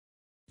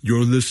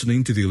You're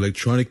listening to the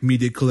Electronic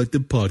Media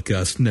Collective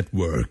Podcast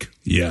Network.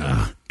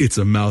 Yeah, it's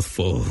a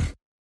mouthful.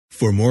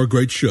 For more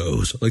great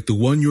shows like the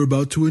one you're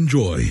about to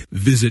enjoy,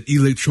 visit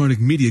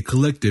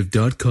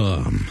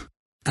electronicmediacollective.com.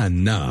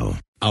 And now,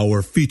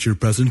 our feature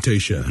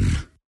presentation.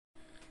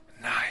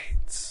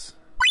 Nights.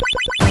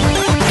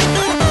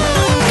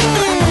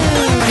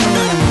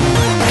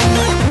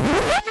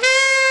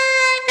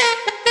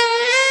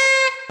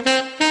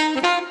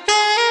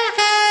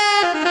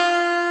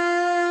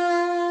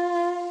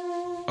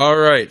 All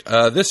right,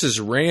 this is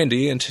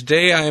Randy, and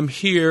today I am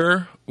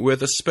here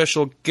with a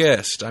special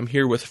guest. I'm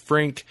here with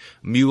Frank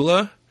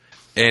Mula,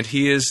 and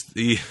he is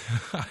the,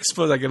 I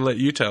suppose I can let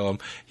you tell him,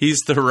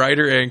 he's the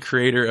writer and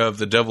creator of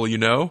The Devil You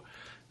Know.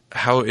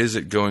 How is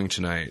it going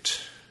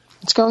tonight?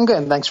 It's going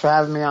good. Thanks for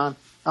having me on.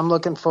 I'm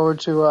looking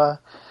forward to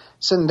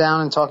sitting down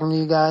and talking to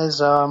you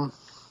guys. I've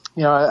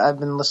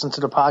been listening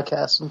to the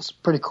podcast, and it's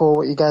pretty cool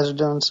what you guys are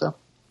doing. So,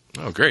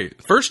 oh,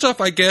 great. First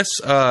off, I guess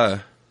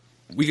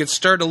we could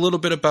start a little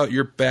bit about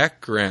your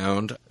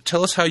background.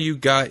 Tell us how you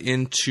got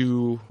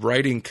into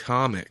writing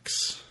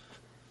comics.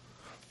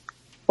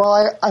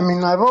 Well,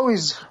 I've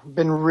always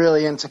been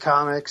really into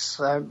comics.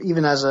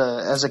 Even as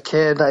a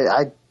kid,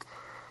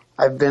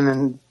 I've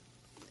been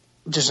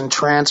just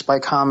entranced by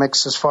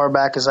comics as far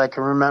back as I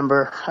can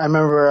remember. I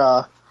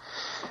remember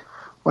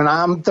when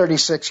I'm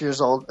 36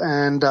 years old,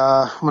 and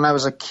when I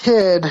was a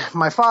kid,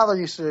 my father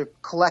used to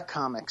collect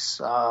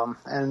comics,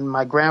 and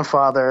my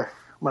grandfather,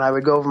 when I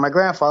would go over to my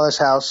grandfather's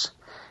house,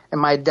 in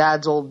my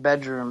dad's old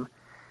bedroom,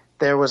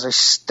 there was a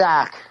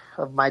stack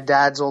of my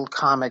dad's old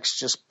comics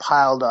just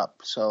piled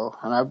up. So,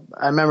 and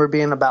I remember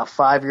being about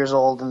 5 years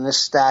old, and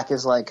this stack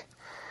is like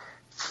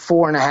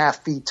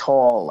 4.5 feet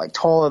tall, like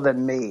taller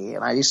than me.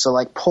 And I used to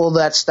like pull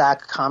that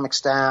stack of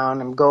comics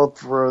down and go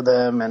through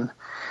them. And,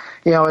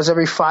 as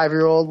every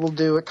 5-year-old will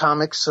do at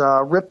comics,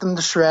 rip them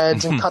to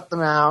shreds and cut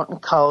them out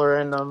and color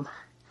in them.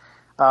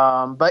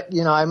 But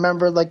I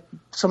remember like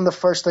some of the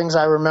first things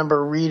I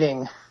remember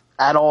reading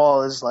at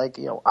all is like,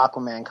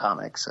 Aquaman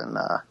comics and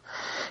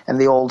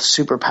the old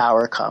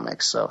Superpower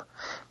comics. So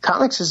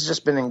comics has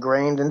just been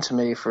ingrained into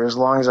me for as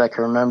long as I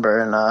can remember.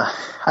 And,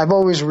 I've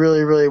always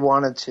really, really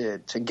wanted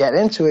to get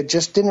into it,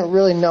 just didn't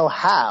really know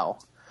how.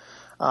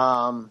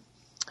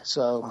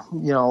 So,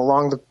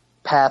 along the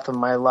path of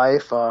my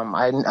life,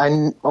 I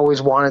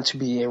always wanted to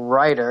be a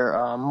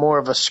writer, more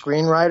of a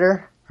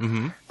screenwriter.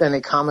 Mm-hmm. Than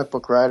a comic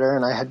book writer,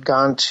 and I had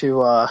gone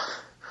to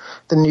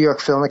the New York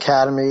Film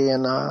Academy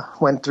and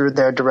went through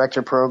their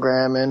director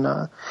program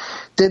and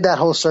did that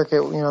whole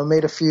circuit,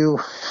 made a few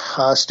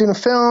student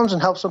films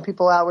and helped some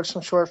people out with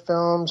some short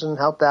films and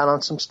helped out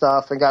on some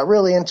stuff and got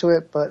really into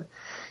it, but,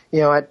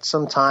 at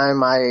some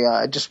time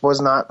I just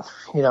was not,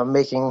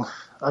 making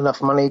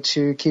enough money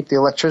to keep the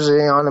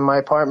electricity on in my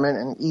apartment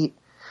and eat.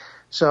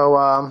 So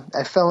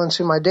I fell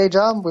into my day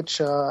job,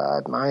 which I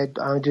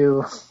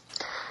do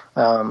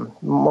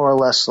more or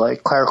less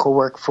like clerical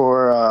work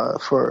for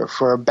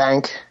a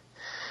bank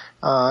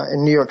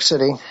in New York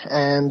City.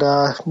 And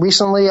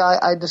recently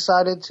I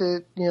decided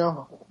to,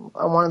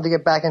 I wanted to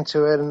get back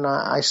into it, and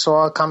I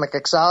saw Comic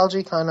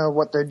Xology, kind of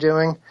what they're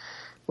doing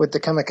with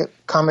the Comic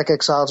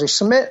Xology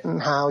Summit,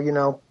 and how,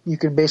 you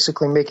could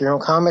basically make your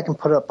own comic and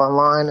put it up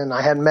online. And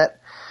I had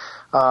met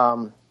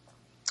a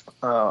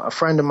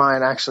friend of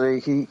mine,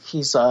 actually.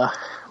 He's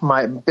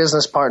my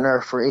business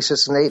partner for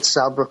Aces and Eights,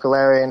 South Brooklyn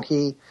area, and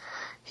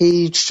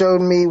he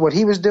showed me what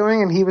he was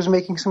doing, and he was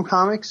making some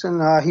comics,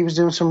 and he was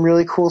doing some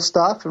really cool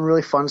stuff and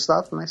really fun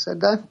stuff. And I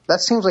said,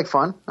 that seems like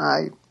fun.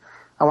 I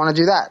want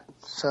to do that.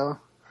 So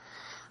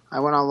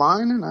I went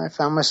online, and I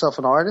found myself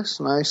an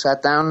artist, and I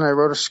sat down and I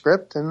wrote a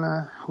script, and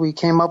we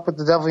came up with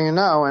The Devil You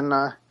Know. And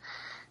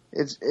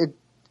it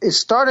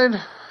started,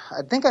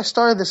 I think I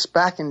started this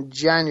back in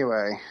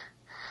January.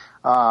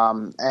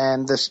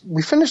 And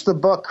we finished the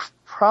book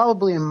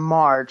probably in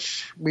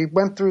March. We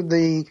went through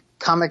the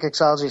Comic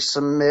Xology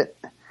Summit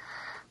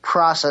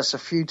process a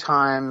few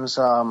times,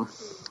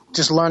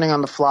 just learning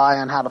on the fly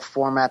on how to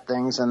format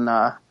things, and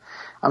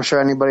I'm sure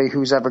anybody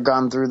who's ever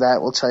gone through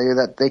that will tell you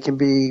that they can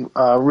be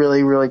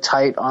really, really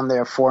tight on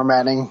their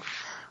formatting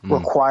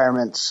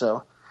requirements.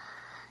 So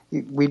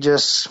we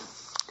just,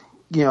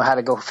 had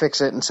to go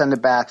fix it and send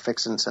it back,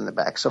 fix it and send it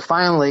back. So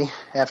finally,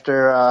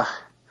 after a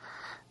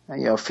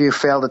few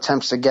failed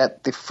attempts to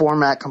get the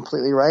format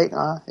completely right,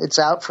 it's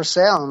out for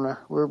sale, and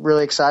we're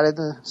really excited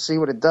to see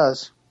what it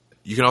does.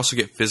 You can also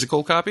get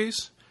physical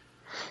copies?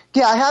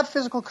 Yeah, I have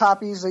physical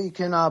copies that you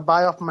can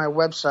buy off my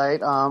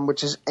website,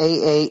 which is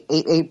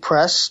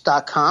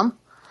aa88press.com.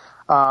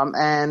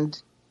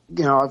 And,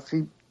 if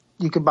you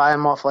could buy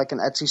them off like an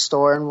Etsy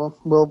store, and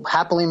we'll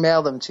happily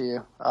mail them to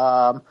you.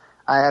 I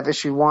have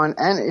issue 1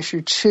 and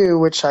issue 2,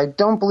 which I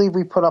don't believe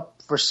we put up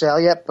for sale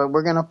yet, but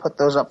we're going to put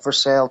those up for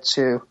sale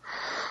too.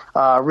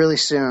 Really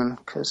soon,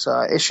 because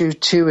issue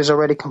 2 is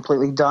already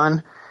completely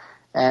done,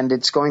 and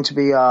it's going to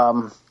be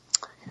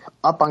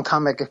up on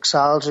Comic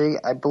Xology,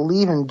 I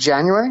believe, in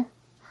January.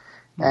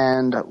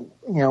 And,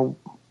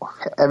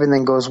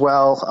 everything goes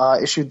well.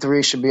 Issue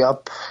 3 should be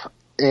up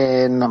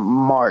in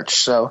March.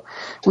 So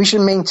we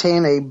should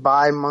maintain a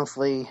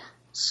bi-monthly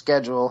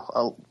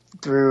schedule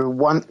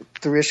through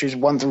issues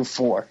 1 through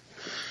 4,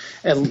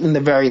 in the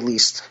very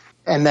least.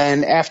 And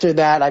then after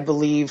that, I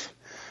believe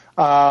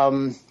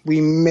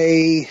we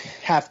may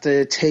have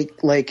to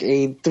take like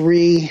a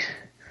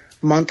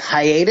 3-month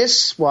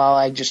hiatus while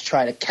I just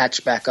try to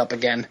catch back up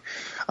again.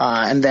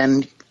 And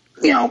then,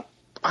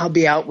 I'll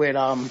be out with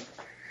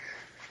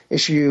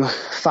issue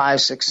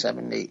 5, 6,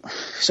 7, 8.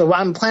 So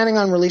I'm planning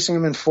on releasing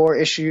them in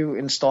 4-issue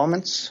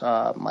installments,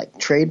 like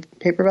trade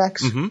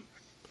paperbacks. Mm-hmm.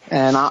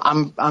 And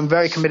I'm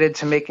very committed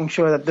to making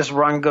sure that this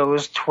run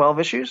goes 12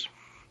 issues.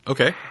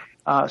 Okay.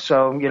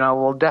 So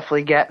we'll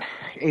definitely get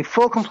a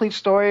full, complete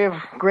story of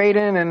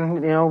Graydon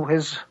and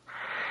his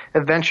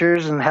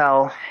adventures in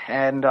hell.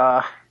 And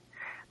the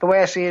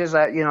way I see it is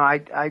that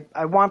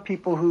I want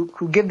people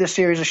who give this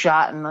series a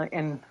shot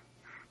and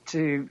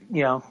to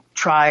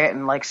try it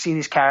and like see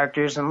these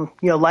characters and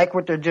like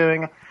what they're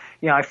doing.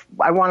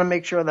 I want to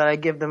make sure that I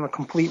give them a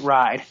complete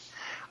ride.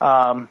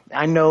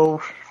 I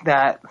know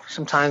that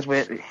sometimes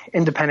with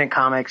independent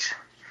comics,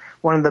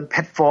 one of the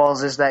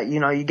pitfalls is that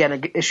you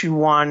get issue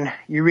 1,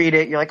 you read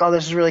it, you're like, oh,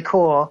 this is really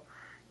cool,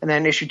 and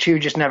then issue 2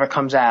 just never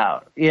comes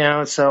out.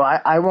 So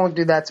I won't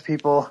do that to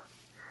people.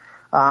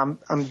 I'm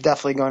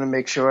definitely going to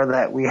make sure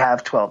that we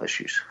have 12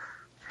 issues,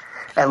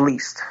 at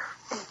least.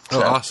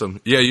 Oh, awesome.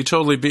 Yeah, you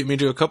totally beat me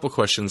to a couple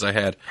questions I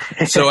had.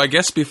 So I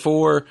guess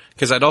before,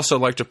 because I'd also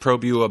like to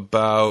probe you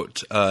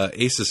about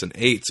Aces and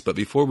Eights, but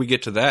before we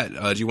get to that,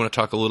 do you want to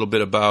talk a little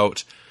bit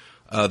about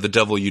The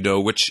Devil You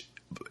Know, which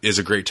is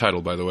a great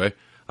title, by the way.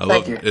 I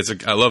love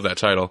that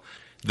title.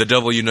 The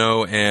Devil You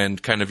Know,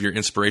 and kind of your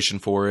inspiration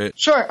for it.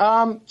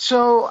 Sure.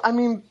 So,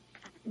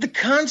 the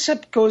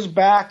concept goes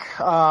back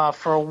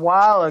for a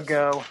while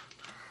ago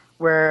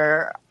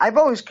where I've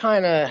always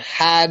kind of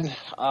had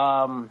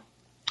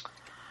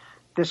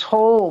this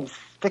whole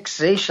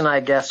fixation,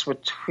 I guess,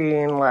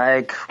 between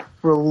like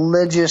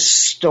religious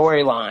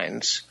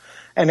storylines.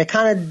 And it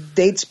kind of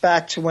dates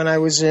back to when I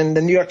was in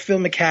the New York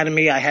Film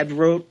Academy. I had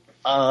wrote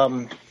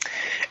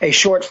a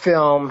short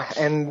film,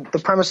 and the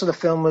premise of the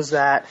film was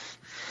that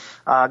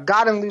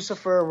God and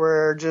Lucifer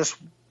were just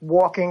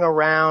walking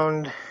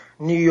around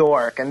New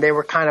York, and they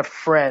were kind of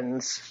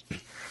friends.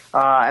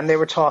 And they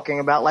were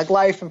talking about like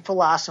life and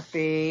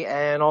philosophy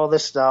and all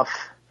this stuff.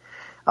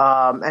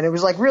 And it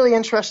was like really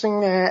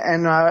interesting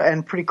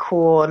and pretty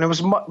cool. And it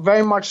was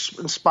very much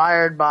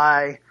inspired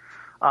by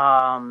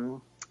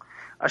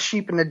A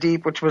Sheep in the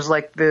Deep, which was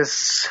like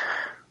this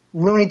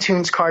Looney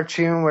Tunes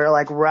cartoon where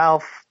like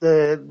Ralph,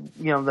 the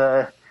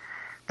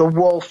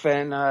wolf,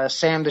 and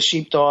Sam the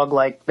sheepdog,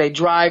 like they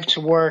drive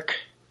to work,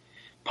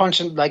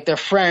 punching, like they're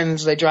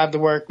friends. They drive to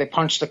work, they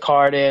punch the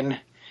card in,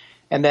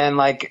 and then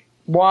like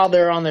while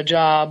they're on the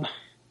job,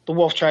 the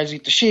wolf tries to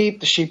eat the sheep.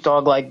 The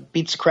sheepdog like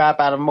beats the crap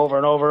out of him over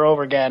and over and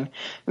over again.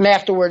 And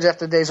afterwards,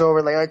 after the day's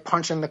over, they like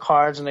punch in the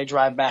cards and they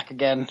drive back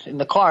again in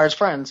the car as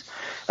friends.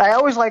 I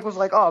always was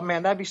like, oh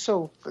man, that'd be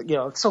so,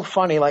 it's so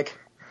funny. Like,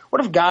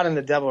 what if God and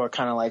the devil are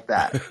kind of like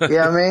that? You know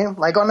what I mean?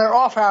 Like on their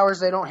off hours,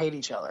 they don't hate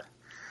each other.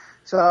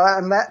 So,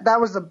 and that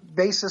was the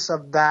basis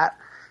of that,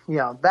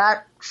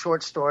 that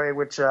short story,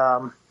 which,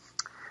 that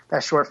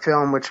short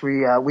film, which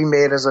we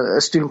made as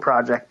a student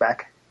project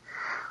back,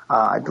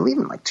 I believe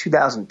in like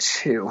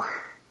 2002.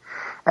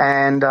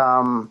 And,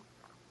 I've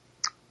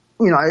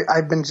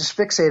been just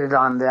fixated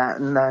on that.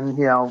 And then,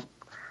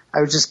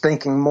 I was just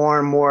thinking more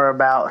and more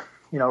about,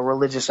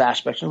 religious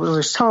aspects and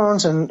religious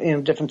tones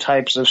and, different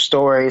types of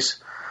stories,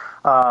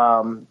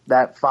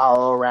 that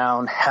follow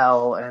around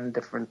hell and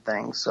different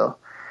things. So,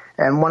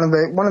 and one of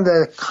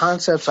the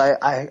concepts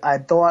I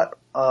thought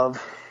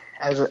of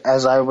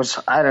as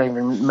I don't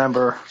even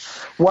remember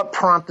what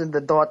prompted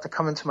the thought to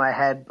come into my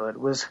head, but it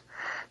was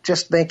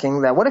just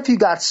thinking that what if you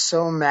got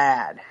so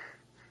mad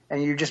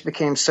and you just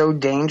became so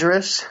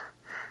dangerous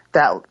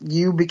that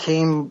you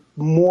became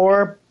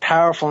more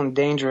powerful and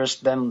dangerous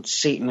than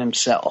Satan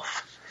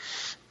himself?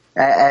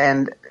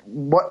 And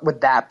what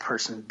would that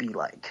person be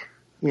like?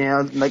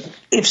 Like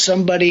if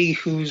somebody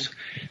who's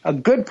a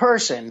good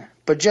person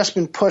but just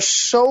been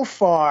pushed so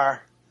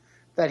far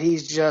that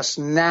he's just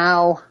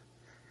now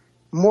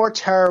more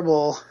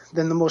terrible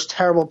than the most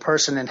terrible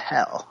person in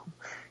hell.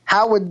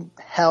 How would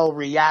hell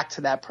react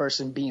to that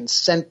person being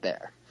sent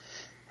there?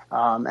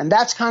 And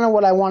that's kind of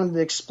what I wanted to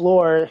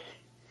explore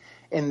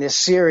in this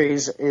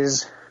series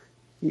is,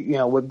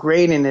 what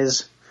Graydon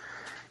is,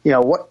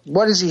 what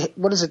does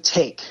it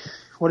take?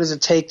 What does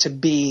it take to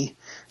be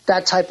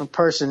that type of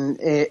person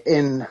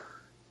in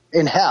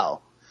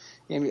hell?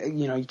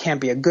 You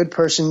can't be a good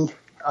person.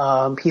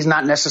 He's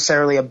not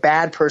necessarily a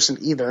bad person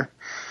either.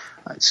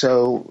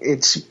 So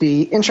it's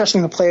be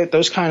interesting to play with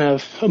those kind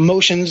of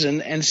emotions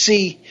and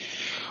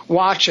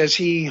watch as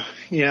he,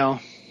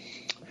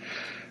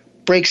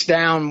 breaks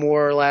down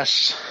more or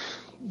less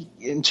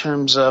in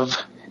terms of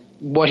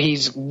what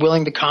he's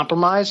willing to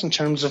compromise in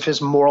terms of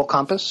his moral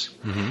compass,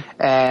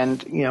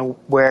 and,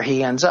 where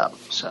he ends up.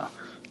 So,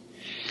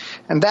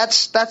 and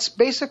that's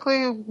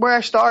basically where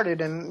I started,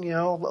 and,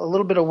 a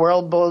little bit of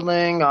world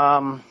building,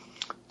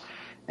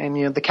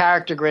 And the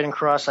character Graydon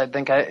Cross, I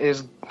think,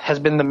 has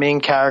been the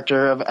main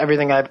character of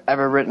everything I've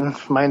ever written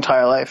my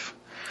entire life.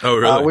 Oh,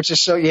 really? Which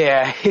is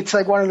it's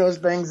like one of those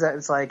things that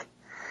it's like,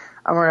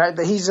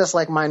 he's just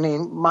like my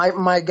name,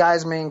 my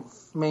guy's main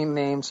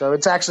name. So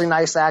it's actually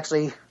nice to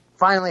actually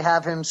finally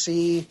have him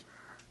see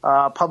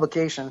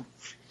publication.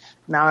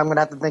 Now I'm gonna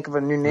have to think of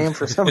a new name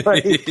for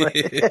somebody.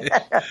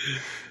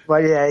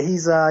 But yeah,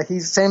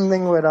 he's same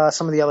thing with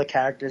some of the other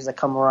characters that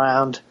come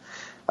around.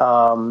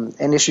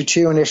 In issue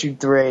 2 and issue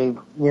 3,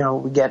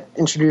 we get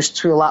introduced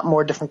to a lot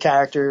more different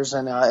characters,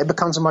 and it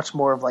becomes much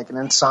more of like an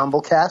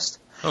ensemble cast.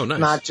 Oh, nice.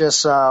 Not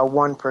just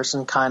one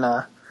person kind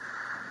of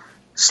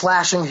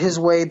slashing his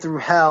way through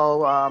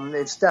hell.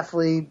 It's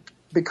definitely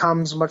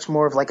becomes much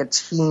more of like a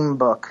team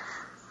book.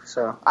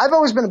 So I've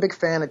always been a big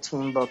fan of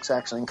team books,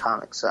 actually, in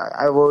comics.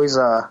 I've always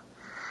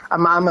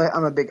I'm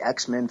a big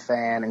X-Men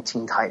fan and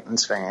Teen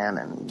Titans fan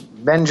and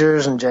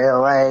Avengers and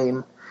JLA,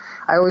 and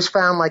I always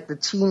found like the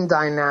team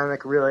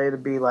dynamic really to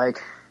be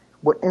like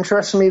what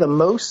interests me the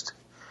most.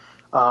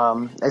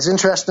 As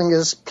interesting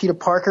as Peter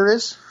Parker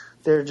is,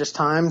 there are just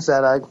times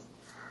that I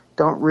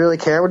don't really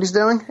care what he's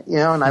doing,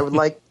 and I would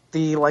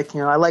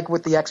I like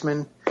with the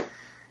X-Men,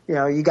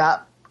 you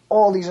got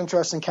all these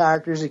interesting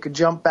characters you could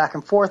jump back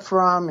and forth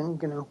from,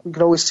 and we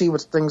could always see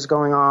what things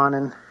going on,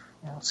 and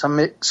some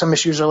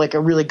issues are like a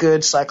really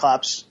good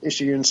Cyclops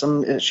issue, and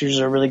some issues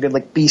are really good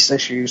like Beast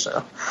issues.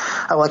 So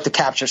I like to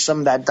capture some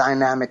of that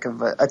dynamic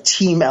of a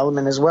team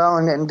element as well,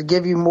 and to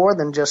give you more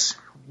than just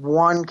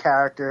one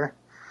character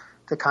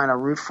to kind of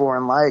root for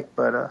and like,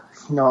 but a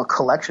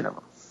collection of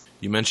them.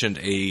 You mentioned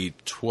a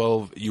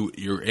 12.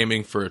 You're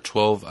aiming for a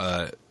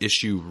 12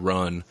 issue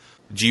run.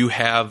 Do you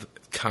have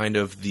kind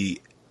of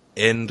the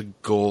end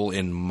goal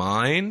in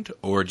mind,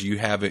 or do you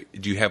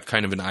have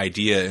kind of an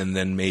idea, and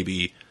then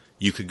maybe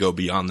you could go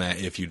beyond that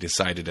if you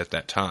decided at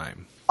that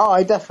time? Oh,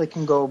 I definitely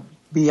can go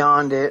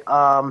beyond it.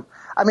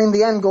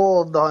 The end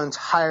goal of the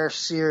entire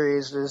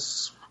series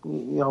is,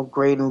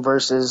 Graydon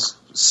versus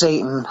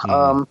Satan.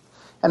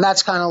 And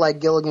that's kind of like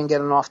Gilligan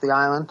getting off the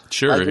island.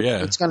 Sure,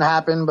 yeah. It's going to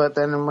happen, but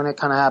then when it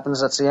kind of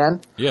happens, that's the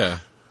end. Yeah.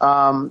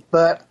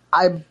 But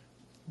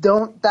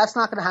that's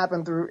not going to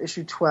happen through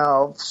issue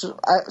 12.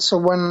 So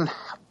one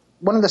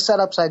of the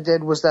setups I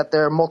did was that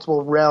there are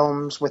multiple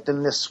realms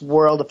within this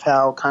world of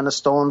hell, kind of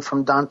stolen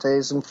from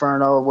Dante's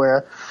Inferno,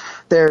 where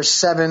there's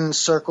 7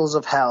 circles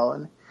of hell.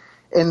 And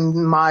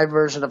in my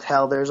version of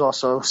hell, there's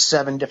also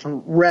 7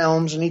 different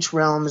realms, and each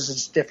realm is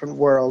its different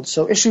world.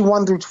 So issue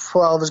 1 through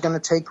 12 is going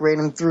to take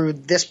Graydon through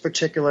this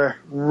particular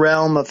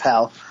realm of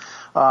hell.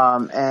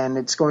 And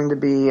it's going to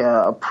be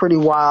a pretty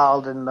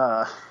wild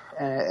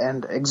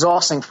and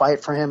exhausting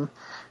fight for him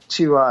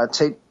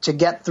to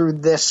get through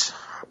this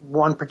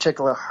one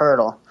particular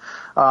hurdle.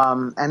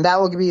 And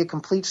that will be a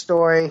complete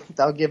story.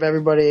 That'll give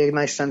everybody a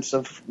nice sense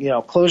of,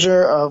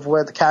 closure of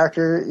where the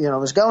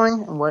character, is going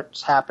and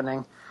what's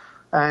happening.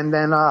 And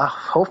then,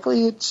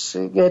 hopefully it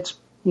gets,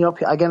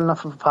 I get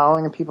enough of a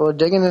following and people are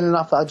digging it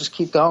enough, I'll just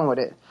keep going with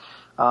it.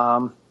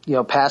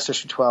 Past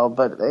issue 12,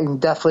 but I'm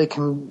definitely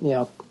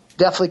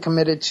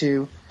committed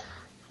to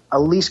at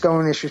least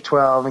going issue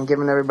 12 and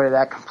giving everybody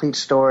that complete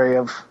story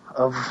of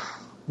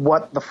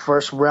what the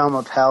first realm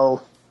of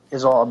hell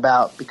is all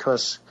about,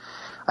 because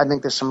I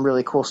think there's some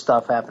really cool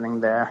stuff happening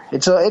there.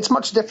 It's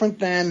much different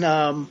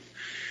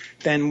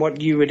than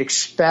what you would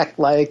expect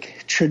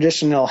like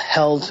traditional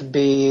hell to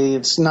be.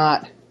 It's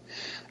not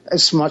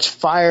as much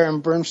fire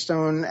and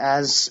brimstone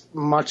as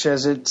much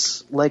as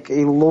it's like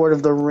a Lord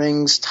of the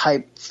Rings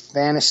type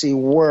fantasy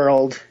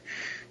world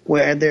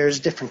where there's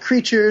different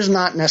creatures,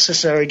 not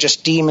necessarily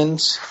just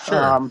demons.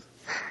 Sure.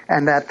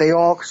 And that they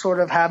all sort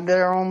of have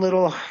their own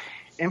little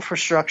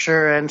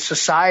infrastructure and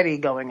society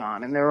going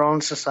on, and their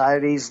own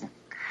society's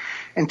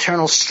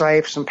internal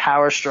strifes and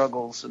power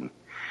struggles, and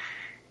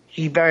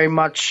he very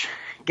much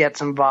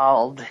gets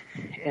involved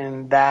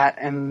in that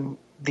and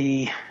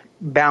the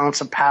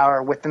balance of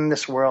power within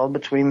this world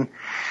between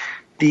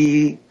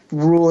the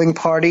ruling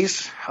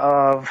parties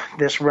of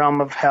this realm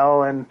of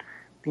hell and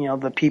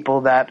the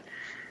people that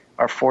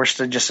are forced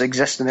to just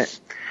exist in it.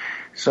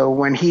 So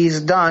when he's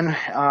done,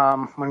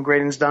 when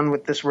Graydon's done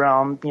with this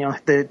realm,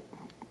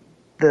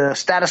 the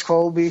status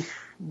quo will be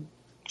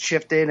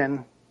shifted,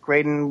 and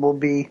Graydon will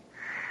be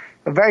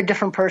a very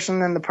different person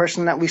than the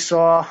person that we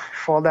saw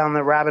fall down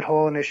the rabbit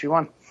hole in issue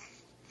 1.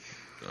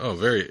 Oh,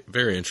 very,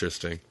 very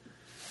interesting.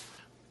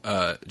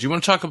 Do you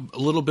want to talk a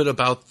little bit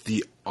about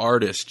the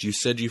artist? You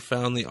said you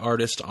found the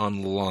artist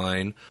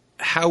online.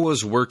 How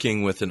was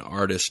working with an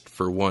artist,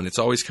 for one? It's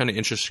always kind of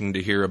interesting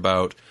to hear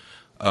about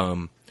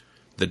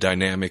the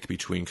dynamic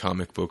between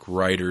comic book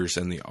writers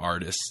and the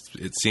artists.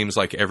 It seems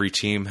like every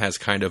team has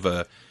kind of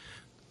a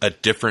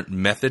different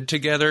method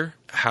together.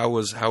 How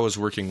was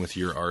working with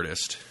your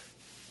artist?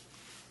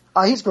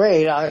 He's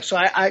great. So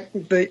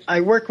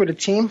I work with a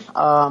team.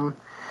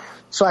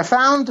 So I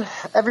found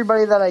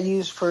everybody that I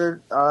use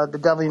for the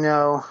Devil You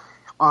Know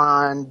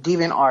on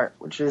DeviantArt,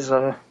 which is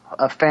a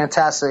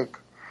fantastic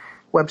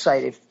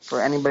website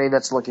for anybody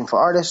that's looking for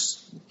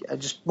artists. I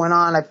just went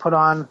on, I put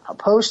on a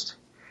post,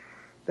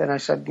 then I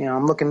said,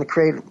 I'm looking to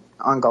create an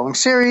ongoing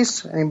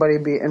series. Anybody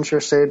be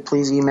interested,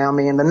 please email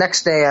me. And the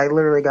next day I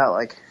literally got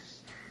like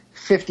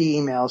 50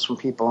 emails from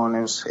people, and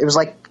it was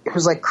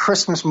like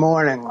Christmas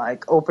morning,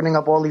 like opening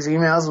up all these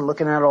emails and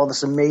looking at all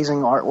this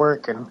amazing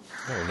artwork, and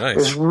nice. It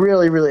was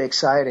really, really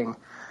exciting.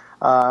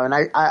 And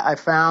I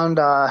found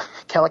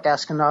Kelik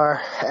Askandar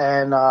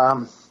and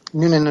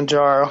Nunin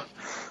Najaro,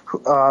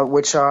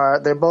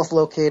 they're both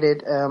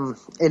located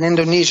in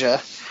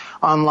Indonesia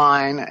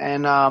online,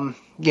 and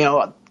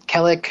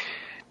Kelik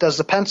does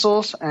the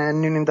pencils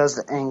and Nunin does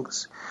the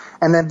inks.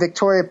 And then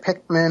Victoria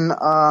Pickman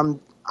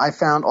I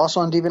found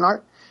also on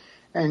DeviantArt,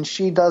 and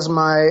she does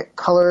my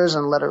colors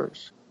and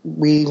letters.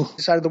 We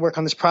decided to work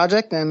on this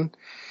project, and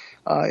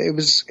it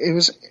was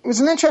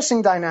an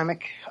interesting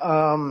dynamic,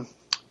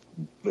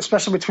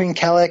 especially between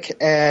Kelik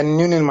and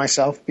Nunin and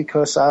myself,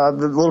 because a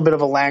little bit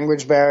of a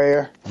language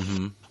barrier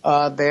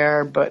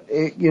there. But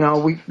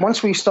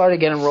once we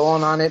started getting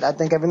rolling on it, I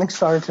think everything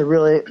started to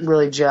really,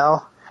 really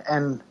gel,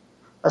 and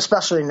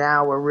especially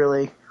now we're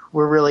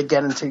really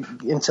getting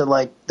into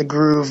like the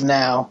groove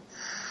now.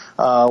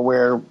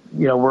 Where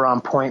we're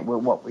on point with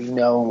what we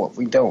know and what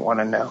we don't want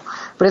to know.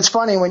 But it's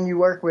funny when you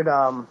work with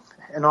an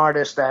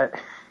artist that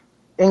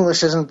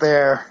English isn't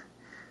their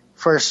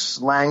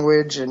first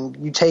language, and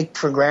you take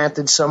for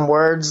granted some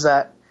words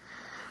that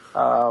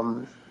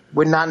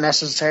would not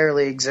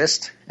necessarily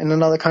exist in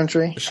another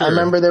country. Sure. I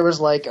remember there was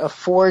like a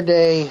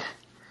 4-day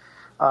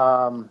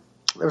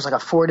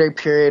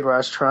period where I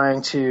was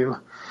trying to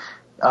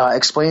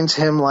explain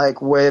to him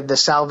like where the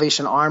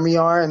Salvation Army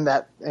are, and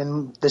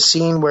the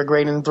scene where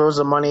Graydon throws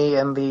the money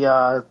in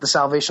the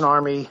Salvation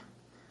Army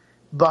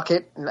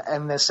bucket,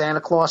 and the Santa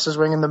Claus is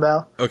ringing the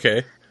bell.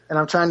 Okay. And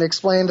I'm trying to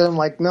explain to him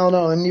like,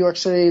 no, in New York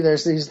City,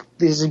 there's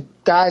these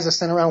guys that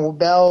stand around with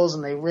bells,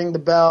 and they ring the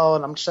bell,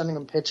 and I'm sending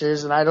him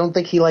pictures, and I don't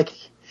think he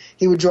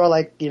would draw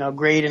like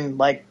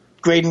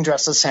Graydon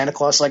dressed as Santa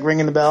Claus, like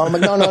ringing the bell. I'm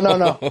like,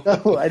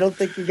 no, I don't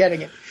think you're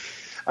getting it.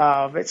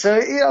 But so,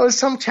 it's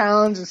some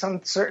challenge and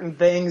some certain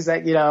things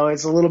that,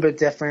 it's a little bit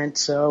different.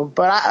 So,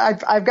 but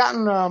I've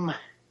gotten,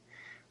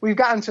 we've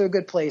gotten to a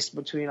good place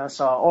between us,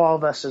 all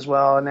of us as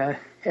well.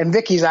 And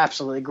Vicky's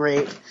absolutely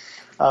great,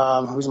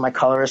 who's my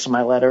colorist and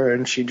my letterer.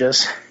 And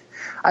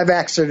I've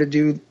asked her to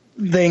do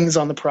things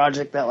on the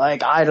project that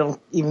like, I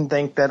don't even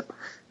think that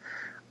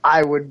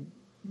I would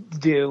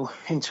do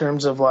in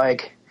terms of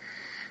like,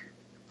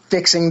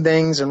 fixing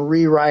things and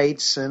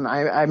rewrites, and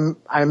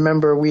I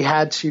remember we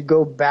had to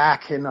go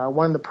back, and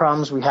one of the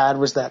problems we had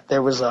was that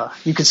there was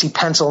you could see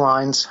pencil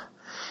lines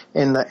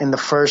in the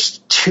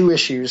first 2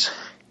 issues.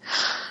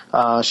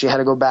 She had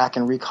to go back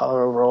and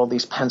recolor over all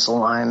these pencil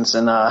lines,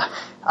 and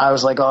I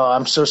was like, oh,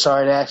 I'm so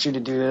sorry to ask you to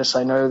do this.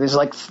 I know there's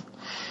like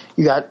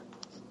you got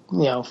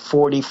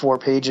 44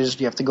 pages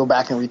you have to go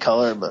back and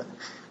recolor, but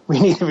we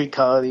need to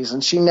recolor these,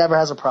 and she never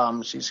has a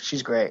problem.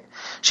 She's great.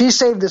 She's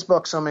saved this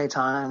book so many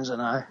times,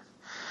 and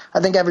I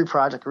think every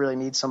project really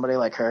needs somebody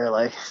like her,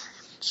 like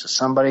just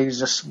somebody who's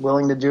just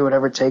willing to do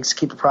whatever it takes to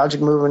keep the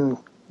project moving,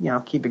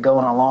 keep it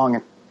going along.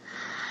 And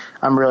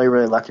I'm really,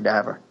 really lucky to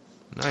have her.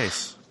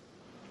 Nice.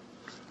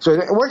 So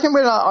working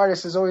with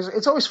artists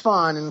it's always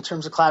fun in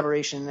terms of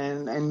collaboration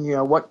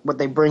and what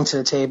they bring to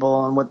the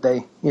table and what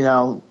they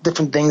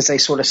different things they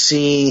sort of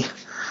see.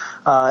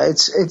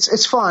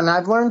 It's fun.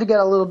 I've learned to get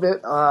a little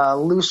bit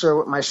looser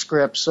with my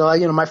script. So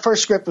my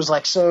first script was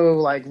like so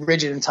like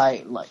rigid and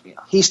tight. Like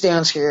he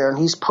stands here and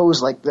he's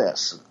posed like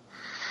this.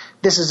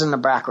 This is in the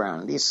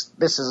background. This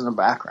is in the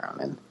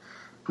background. And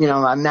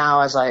now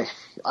as I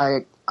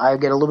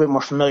get a little bit more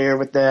familiar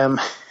with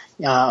them,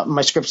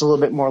 my script's a little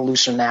bit more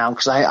looser now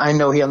because I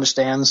know he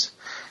understands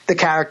the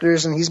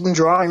characters, and he's been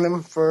drawing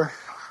them for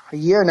a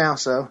year now.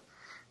 So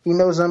he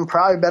knows them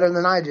probably better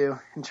than I do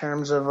in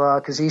terms of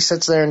because he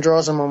sits there and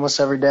draws them almost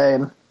every day,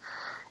 and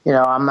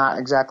I'm not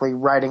exactly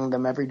writing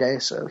them every day,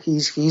 so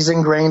he's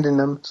ingrained in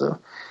them. So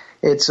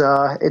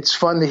it's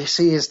fun to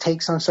see his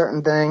takes on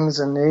certain things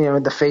and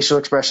the facial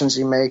expressions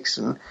he makes,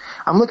 and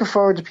I'm looking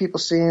forward to people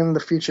seeing the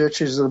future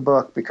issues of the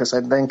book because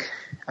I think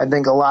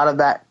a lot of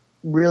that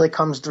really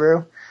comes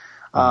through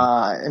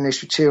in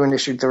issue 2 and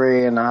issue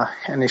 3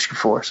 and issue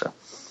 4. So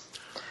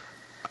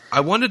I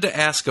wanted to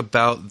ask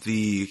about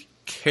the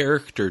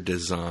character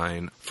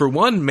design. For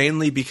one,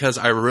 mainly because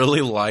I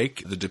really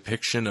like the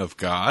depiction of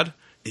God.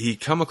 He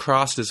come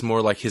across as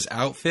more like his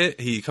outfit.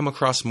 He come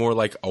across more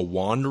like a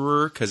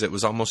wanderer because it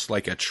was almost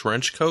like a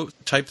trench coat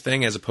type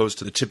thing as opposed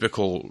to the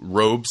typical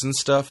robes and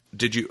stuff.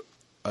 Did you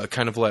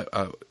kind of let,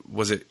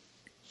 was it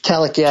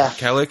Kelik? Yeah.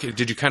 Kelik?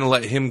 Did you kind of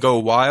let him go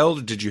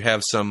wild? Did you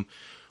have some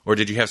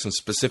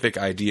specific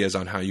ideas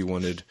on how you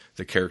wanted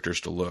the characters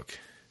to look?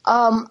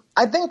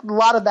 I think a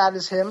lot of that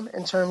is him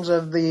in terms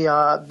of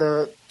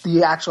the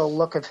actual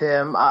look of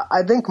him.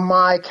 I think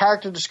my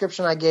character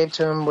description I gave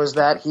to him was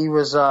that he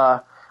was,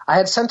 I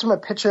had sent him a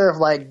picture of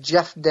like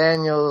Jeff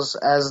Daniels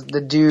as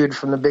the dude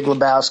from The Big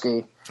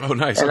Lebowski. Oh,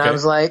 nice. And okay. I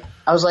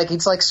was like,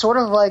 it's like sort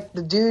of like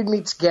the dude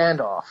meets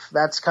Gandalf.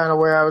 That's kind of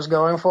where I was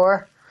going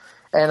for.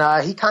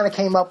 And, he kind of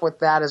came up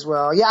with that as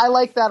well. Yeah, I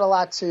like that a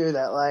lot too,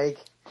 that like,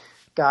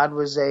 God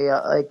was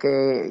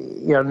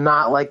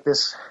not like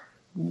this,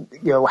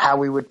 how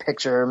we would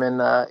picture him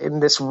in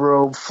this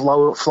robe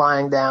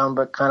flying down,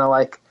 but kind of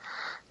like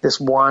this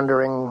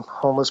wandering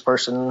homeless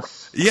person,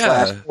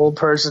 / old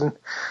person.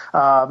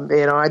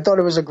 I thought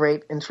it was a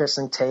great,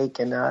 interesting take,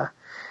 and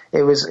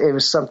it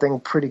was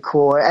something pretty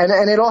cool,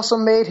 and it also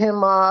made him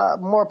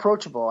more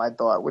approachable, I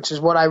thought, which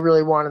is what I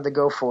really wanted to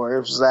go for.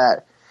 It was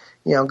that,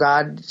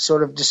 God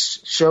sort of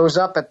just shows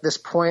up at this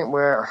point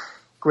where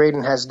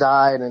Graydon has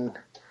died, and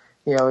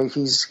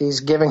he's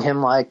giving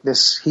him like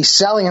this, he's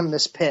selling him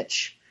this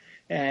pitch,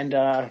 and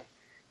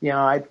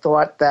I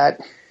thought that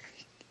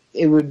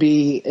it would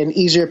be an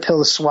easier pill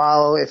to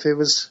swallow if it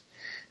was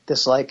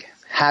this like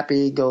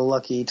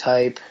happy-go-lucky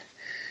type,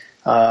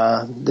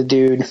 the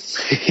dude,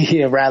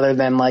 rather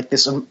than like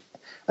this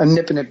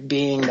omnipotent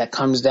being that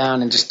comes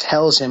down and just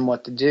tells him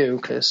what to do.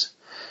 Because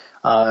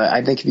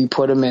I think if you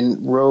put him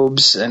in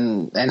robes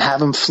and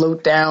have him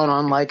float down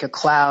on like a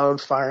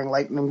cloud firing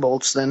lightning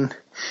bolts, then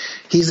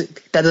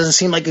that doesn't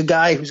seem like a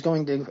guy who's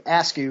going to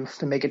ask you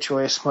to make a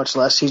choice, much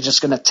less he's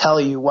just going to tell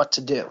you what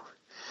to do.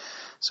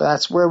 So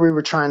that's where we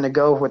were trying to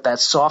go with that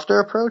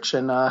softer approach,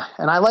 and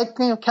I like,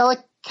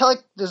 Kellic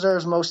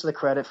deserves most of the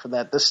credit for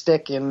that, the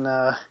stick and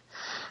the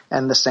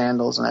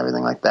sandals and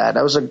everything like that.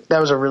 That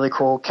was a really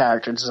cool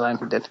character design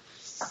we did.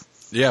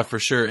 Yeah, for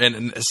sure.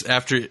 And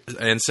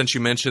since you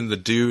mentioned the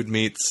dude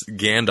meets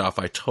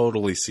Gandalf, I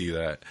totally see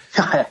that.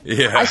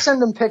 Yeah, I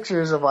send them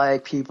pictures of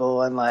like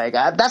people, and like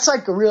that's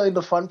like really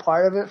the fun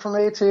part of it for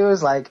me too.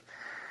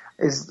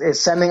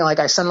 Is sending, like,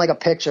 I send like a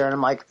picture and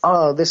I'm like,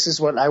 oh, this is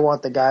what I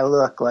want the guy to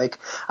look like.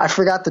 I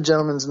forgot the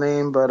gentleman's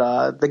name,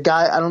 but the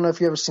guy, I don't know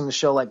if you ever seen the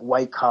show like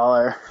White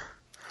Collar.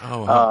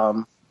 Oh.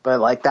 Wow.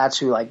 But like that's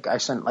who like I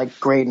sent, like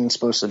Graydon's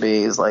supposed to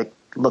be, is like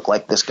look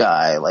like this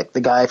guy, like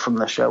the guy from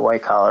the show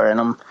White Collar, and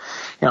I'm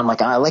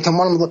like, I like him,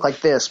 want him to look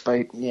like this,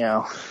 but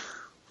a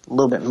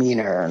little bit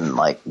meaner, and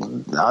like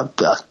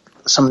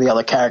some of the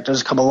other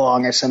characters come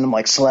along, I send them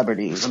like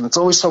celebrities, and it's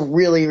always so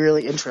really,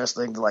 really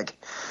interesting to like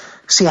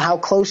see how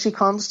close he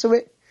comes to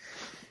it,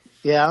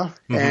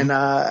 mm-hmm.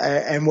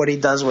 and what he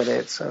does with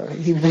it. So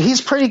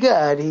he's pretty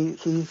good.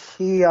 He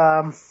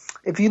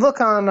if you look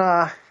on,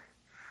 I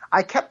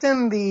kept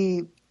him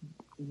the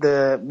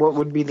what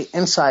would be the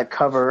inside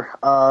cover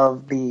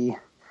of the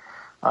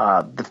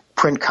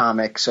print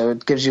comic, so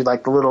it gives you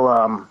like the little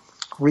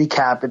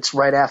recap. It's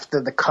right after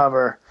the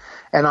cover,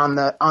 and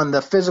on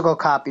the physical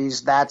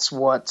copies, that's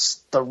what's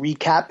the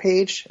recap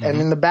page, mm-hmm.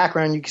 and in the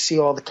background you can see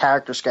all the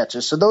character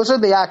sketches. So those are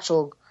the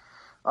actual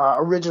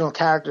original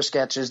character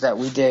sketches that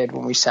we did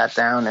when we sat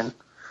down and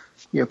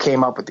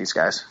came up with these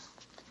guys.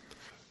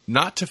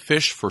 Not to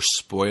fish for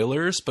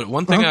spoilers, but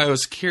one thing I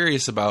was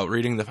curious about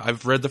reading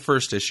I've read the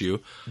first issue.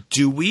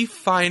 Do we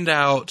find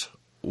out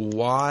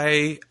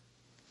why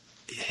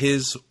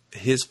his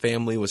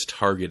family was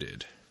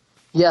targeted?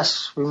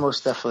 Yes, we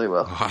most definitely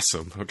will.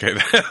 Awesome. Okay,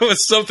 that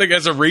was something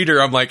as a reader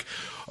I'm like,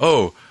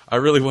 oh, I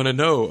really want to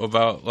know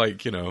about,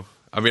 like,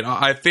 I mean,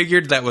 I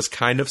figured that was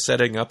kind of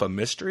setting up a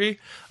mystery,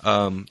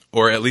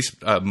 or at least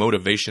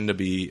motivation to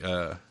be,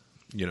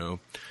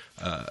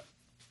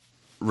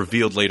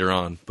 revealed later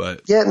on.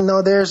 But yeah,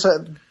 no, there's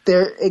going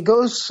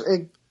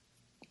to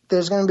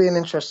be an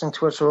interesting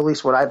twist, or at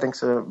least what I think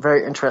is a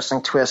very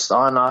interesting twist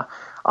on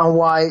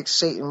why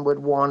Satan would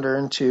wander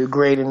into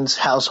Graydon's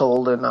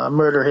household and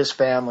murder his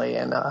family,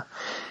 and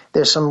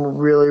there's some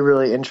really,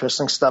 really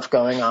interesting stuff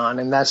going on,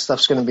 and that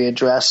stuff's going to be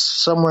addressed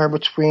somewhere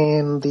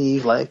between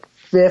the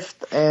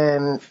 5th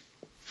and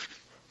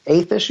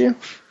 8th issue,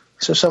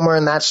 so somewhere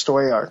in that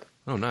story arc.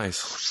 Oh,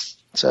 nice.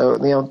 So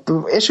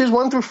the issues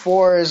 1 through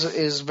 4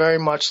 is very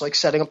much like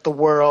setting up the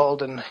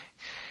world and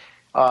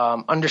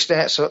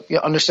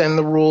understanding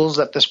the rules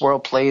that this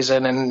world plays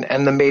in,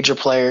 and the major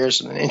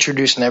players, and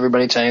introducing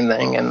everybody to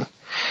anything, and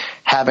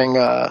having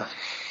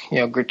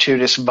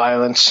gratuitous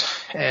violence,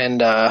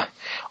 and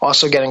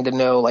also getting to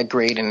know like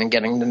Graydon, and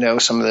getting to know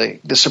some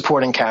of the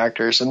supporting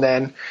characters, and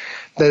then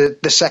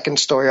the second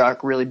story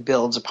arc really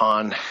builds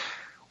upon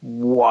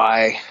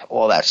why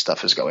all that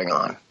stuff is going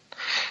on.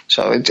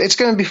 So it's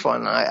going to be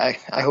fun. I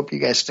hope you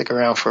guys stick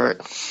around for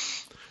it.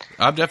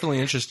 I'm definitely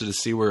interested to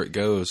see where it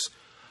goes.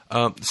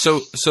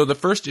 So the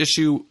first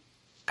issue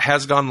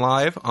has gone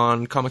live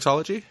on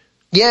Comixology?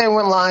 Yeah, it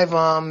went live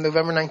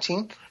November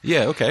 19th.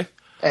 Yeah, okay.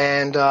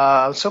 And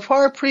so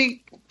far,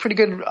 pretty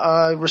good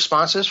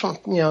responses from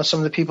some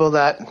of the people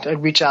that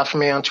reach out to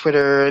me on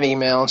Twitter and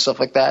email and stuff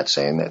like that,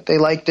 saying that they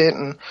liked it.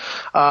 And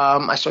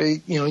I saw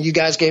you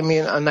guys gave me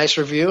a nice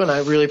review, and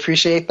I really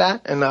appreciate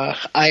that. And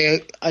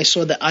I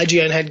saw that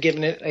IGN had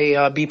given it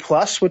a B+,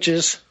 which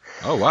is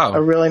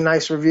a really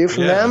nice review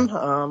from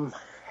them.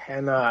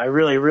 And I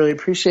really, really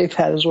appreciate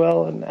that as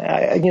well. And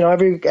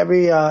every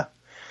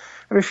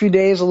few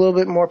days, a little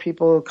bit more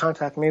people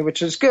contact me,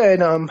 which is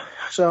good.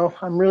 So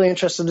I'm really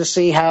interested to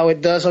see how it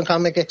does on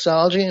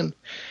Comixology,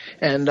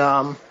 and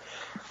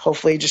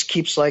hopefully it just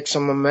keeps like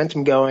some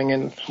momentum going,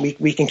 and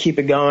we can keep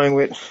it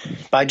going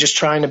by just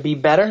trying to be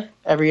better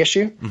every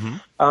issue. Mm-hmm.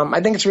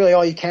 I think it's really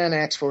all you can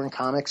ask for in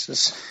comics,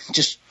 is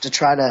just to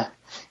try to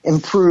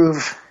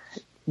improve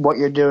what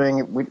you're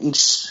doing with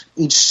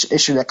each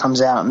issue that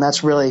comes out, and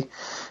that really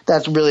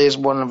is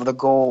one of the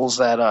goals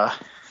that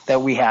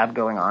we have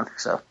going on.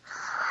 So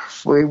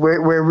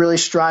we're really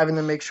striving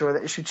to make sure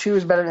that issue 2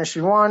 is better than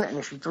issue 1, and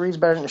issue 3 is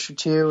better than issue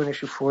 2, and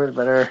issue 4 is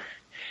better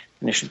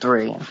than issue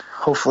 3. And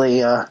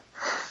hopefully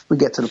we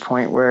get to the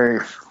point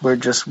where we're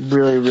just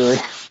really, really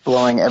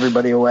blowing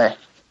everybody away.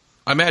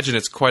 I imagine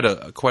it's quite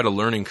a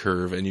learning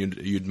curve, and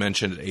you'd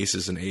mentioned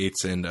aces and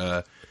eights and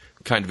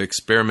kind of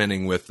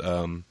experimenting with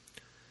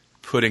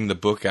putting the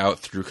book out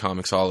through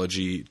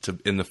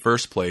Comixology in the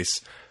first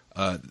place.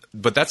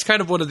 But that's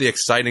kind of one of the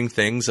exciting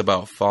things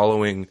about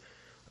following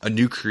a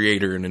new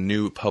creator and a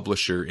new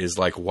publisher, is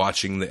like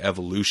watching the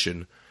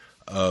evolution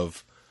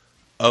of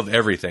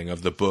everything,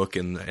 of the book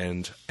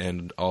and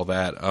all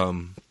that.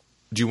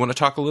 Do you want to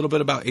talk a little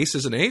bit about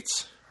Aces and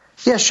Eights?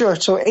 Yeah, sure.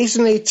 So Aces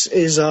and Eights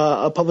is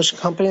a publishing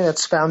company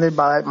that's founded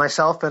by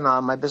myself and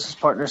my business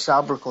partner,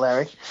 Sal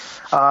Bruccolari.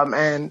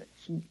 And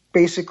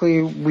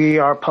basically we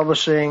are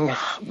publishing,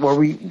 or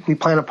we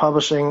plan on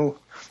publishing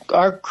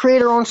our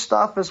creator-owned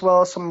stuff as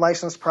well as some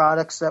licensed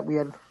products that we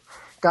had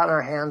gotten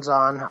our hands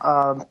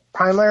on,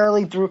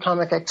 primarily through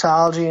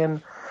Comixology,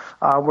 and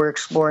we're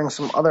exploring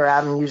some other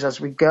avenues as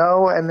we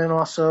go. And then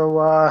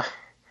also,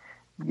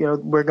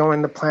 we're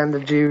going to plan to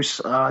do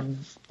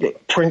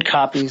print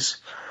copies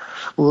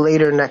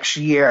later next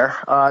year,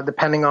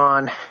 depending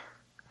on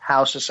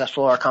how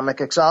successful our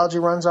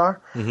Comixology runs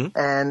are. Mm-hmm.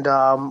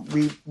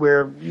 And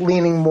we're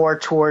leaning more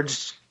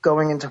towards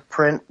going into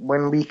print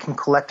when we can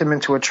collect them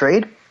into a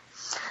trade.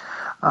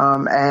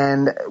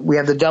 And we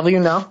have the W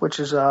Now, which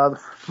is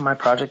my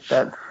project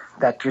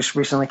that just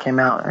recently came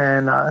out.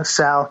 And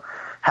Sal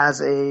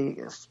has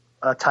a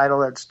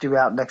title that's due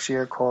out next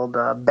year called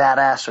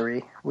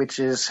Badassery, which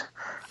is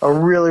a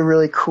really,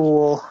 really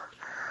cool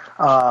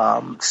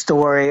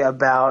story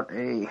about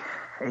a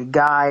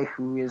guy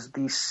who is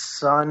the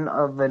son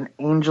of an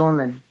angel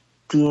and a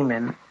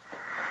demon.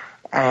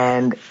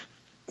 And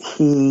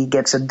he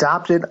gets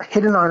adopted,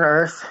 hidden on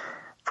Earth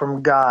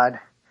from God,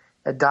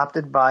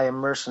 adopted by a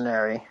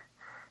mercenary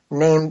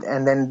named,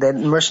 and then the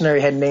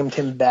mercenary had named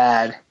him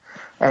Bad,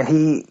 and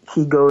he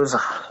goes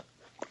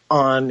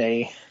on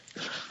a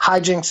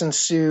hijinks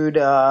ensued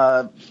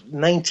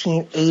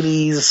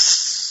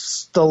 1980s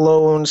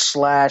Stallone /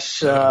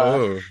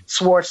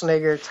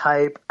 Schwarzenegger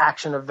type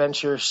action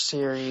adventure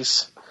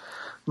series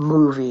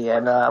movie.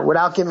 And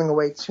without giving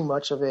away too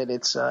much of it,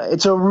 it's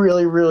a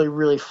really, really,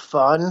 really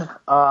fun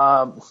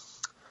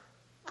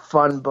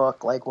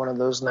book, like one of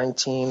those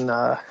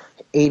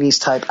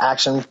 1980s type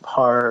action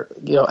horror,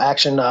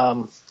 action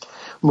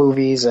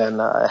movies,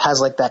 and it has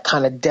like that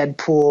kind of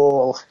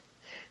Deadpool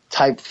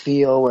type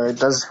feel where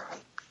it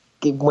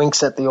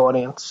winks at the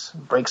audience,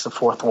 breaks the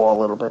fourth wall a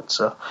little bit.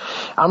 So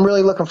I'm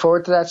really looking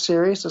forward to that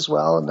series as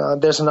well.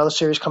 And there's another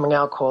series coming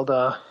out called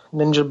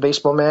Ninja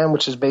Baseball Man,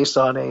 which is based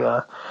on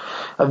a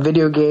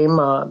video game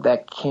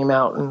that came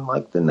out in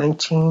like the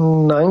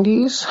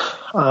 1990s,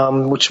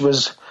 which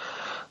was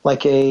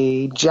like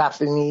a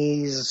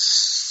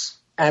Japanese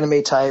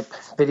anime type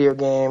video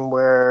game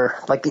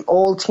where, like the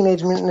old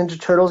Teenage Mutant Ninja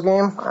Turtles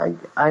game.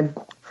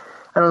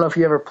 I don't know if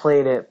you ever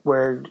played it,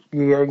 where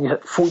you and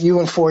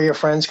 4 of your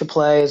friends could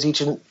play as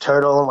each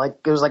turtle, and like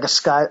it was like a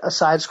side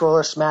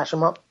scroller, smash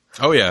 'em up.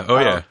 Oh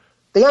yeah.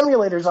 The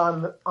emulator's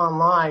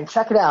online.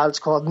 Check it out. It's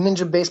called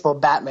Ninja Baseball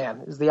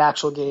Batman. Is the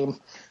actual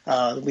game.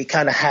 We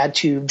kind of had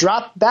to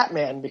drop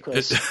Batman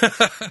because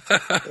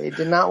they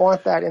did not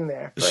want that in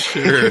there. But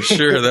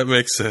Sure, that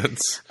makes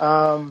sense.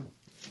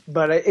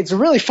 But it's a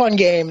really fun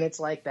game, and it's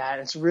like that.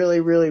 It's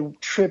really, really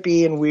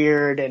trippy and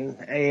weird, and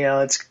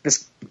it's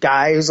this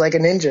guy who's like a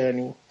ninja, and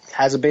he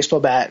has a baseball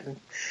bat and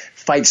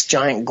fights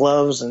giant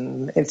gloves,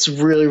 and it's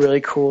really,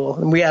 really cool.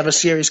 And we have a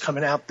series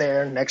coming out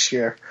there next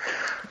year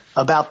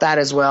about that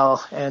as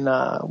well, and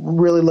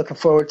really looking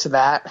forward to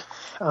that.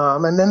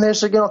 And then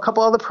there's a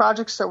couple other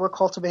projects that we're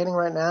cultivating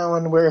right now,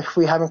 and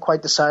we haven't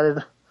quite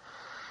decided,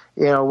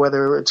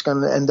 whether it's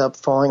going to end up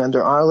falling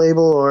under our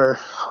label or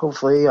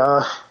hopefully,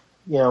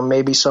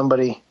 maybe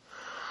somebody,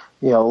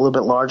 a little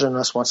bit larger than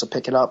us wants to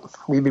pick it up.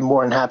 We'd be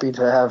more than happy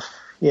to have,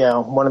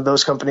 one of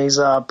those companies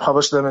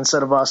publish them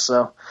instead of us.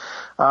 So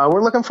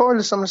we're looking forward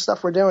to some of the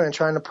stuff we're doing and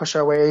trying to push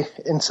our way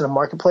into the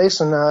marketplace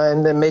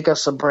and then make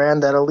us a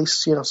brand that at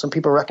least, some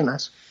people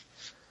recognize.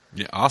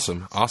 Yeah,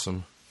 awesome.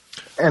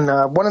 And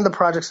one of the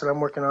projects that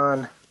I'm working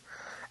on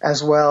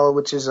as well,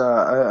 which is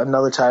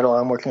another title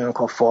I'm working on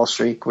called Fall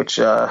Streak, which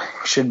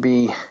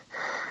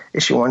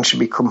issue 1 should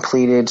be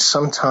completed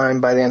sometime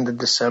by the end of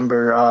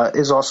December,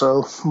 is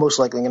also most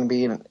likely going to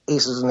be an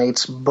Aces and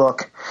Eights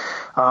book,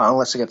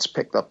 unless it gets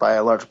picked up by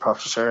a larger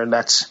publisher. And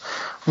that's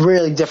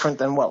really different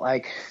than what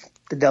like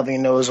the W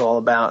knows all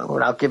about. And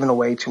without giving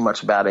away too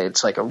much about it,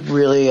 it's like a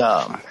really,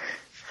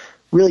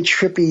 really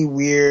trippy,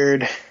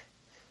 weird,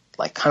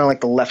 like kind of like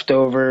The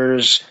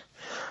Leftovers,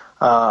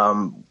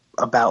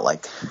 about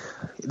like,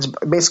 it's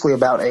basically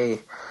about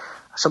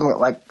something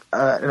like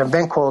an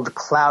event called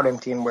Cloud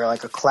Emptying, where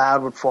like a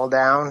cloud would fall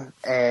down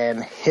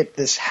and hit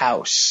this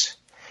house,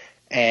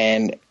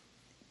 and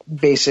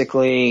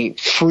basically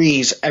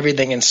freeze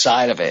everything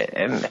inside of it.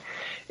 And,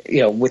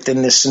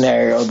 within this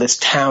scenario, this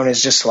town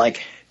is just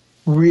like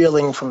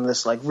reeling from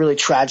this like really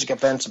tragic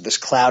events of this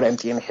cloud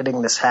emptying and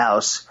hitting this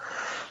house.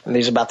 And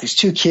there's about these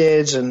two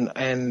kids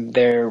and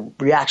their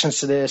reactions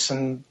to this,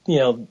 and,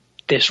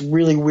 this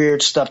really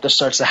weird stuff that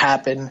starts to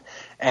happen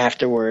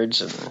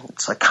afterwards. And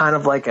it's like kind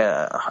of like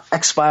a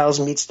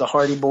X-Files meets the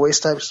Hardy Boys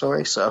type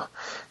story. So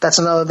that's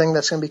another thing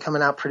that's going to be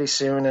coming out pretty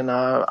soon. And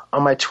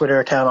on my Twitter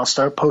account, I'll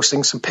start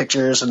posting some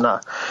pictures. And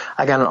I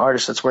got an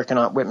artist that's working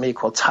on it with me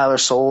called Tyler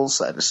Souls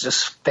that is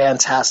just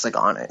fantastic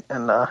on it.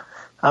 And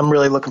I'm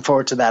really looking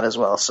forward to that as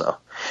well. So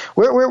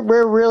we're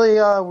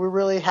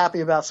really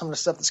happy about some of the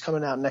stuff that's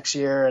coming out next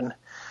year. And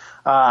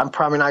I'm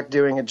probably not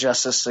doing it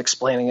justice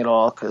explaining it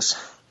all because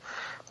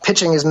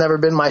pitching has never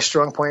been my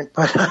strong point.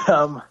 But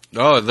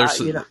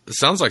it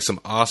sounds like some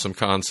awesome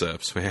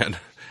concepts, man.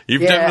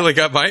 You've definitely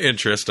got my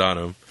interest on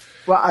them.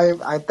 Well,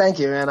 I thank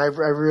you, man.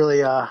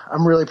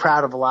 I'm really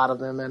proud of a lot of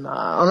them. And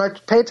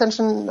pay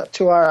attention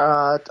to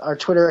our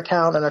Twitter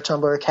account and our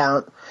Tumblr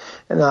account.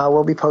 And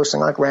we'll be posting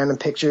like random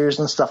pictures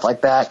and stuff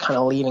like that, kind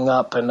of leading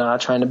up and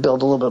trying to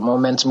build a little bit of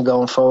momentum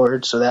going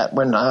forward, so that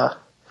when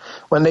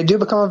they do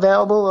become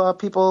available,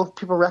 people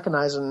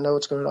recognize it and know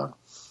what's going on.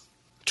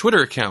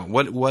 Twitter account.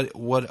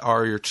 What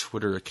are your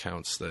Twitter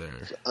accounts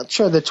there?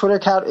 Sure. The Twitter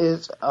account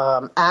is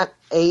at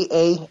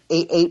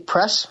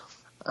AA88press,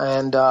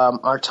 and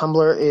our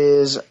Tumblr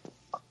is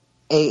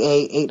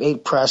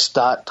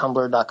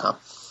aa88press.tumblr.com.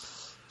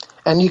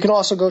 And you can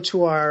also go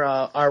to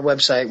our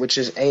website, which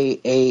is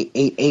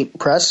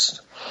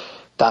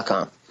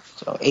aa88press.com.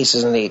 So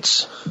aces and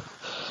eights.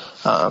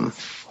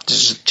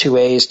 Just 2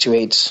 A's, 2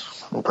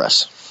 8s, and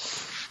press.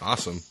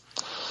 Awesome.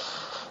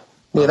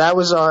 Yeah, that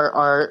was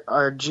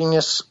our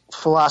genius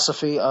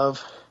philosophy of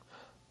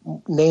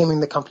naming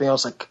the company. I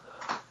was like,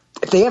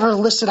 if they ever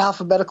listed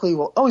alphabetically,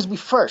 we'll always be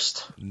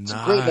first. It's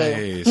a great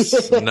name.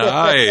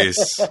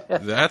 Nice.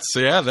 That's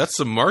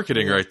some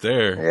marketing right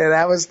there. Yeah,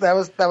 that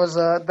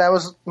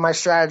was my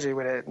strategy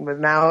with it. But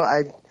now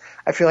I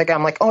feel like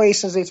I'm like, oh,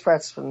 Aces Eights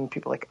Press, and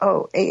people are like,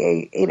 oh,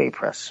 AA88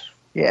 Press.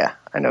 Yeah,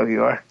 I know who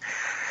you are.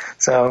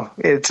 So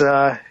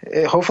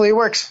hopefully it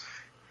works.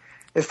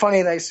 It's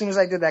funny that as soon as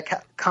I did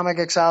that, Comic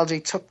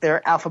Xology took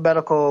their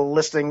alphabetical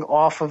listing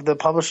off of the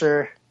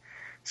publisher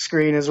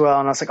screen as well,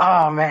 and I was like,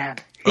 oh man.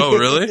 Oh,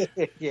 really?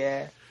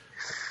 Yeah.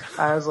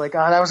 I was like,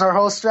 oh, that was our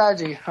whole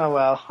strategy. Oh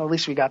well, at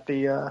least we got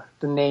the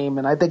name,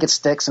 and I think it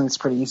sticks, and it's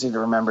pretty easy to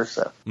remember.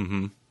 So,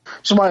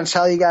 Just wanted to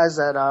tell you guys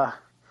that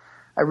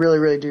I really,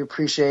 really do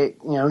appreciate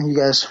you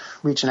guys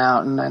reaching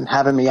out and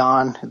having me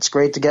on. It's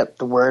great to get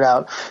the word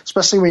out,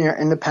 especially when you're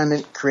an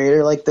independent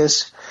creator like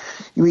this.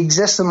 You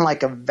exist in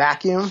like a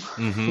vacuum,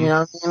 you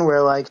know what I mean?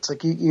 Where like it's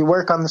like you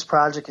work on this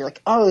project, you're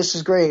like, oh, this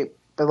is great.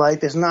 But like,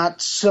 there's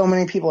not so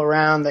many people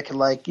around that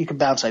you could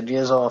bounce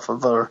ideas off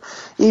of or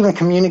even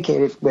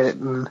communicate it with it.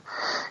 And,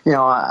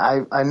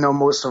 I know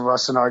most of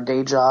us in our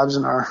day jobs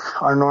and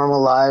our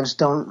normal lives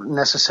don't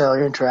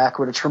necessarily interact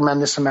with a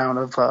tremendous amount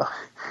of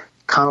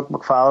comic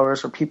book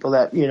followers or people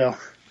that,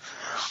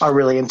 are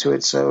really into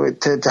it. So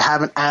to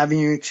have an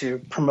avenue to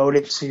promote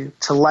it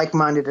to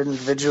like-minded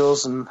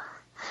individuals and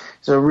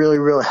is a really,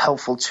 really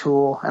helpful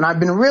tool. And I've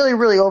been really,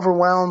 really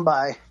overwhelmed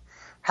by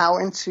how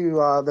into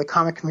the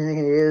comic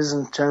community is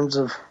in terms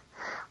of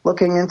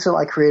looking into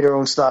like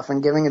creator-owned stuff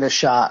and giving it a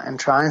shot and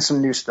trying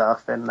some new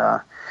stuff. And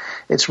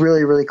it's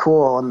really, really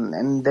cool.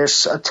 And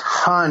there's a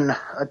ton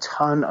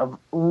of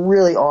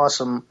really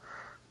awesome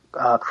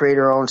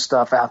creator-owned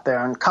stuff out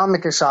there. And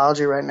Comic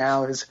Xology right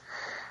now is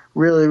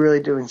really,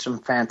 really doing some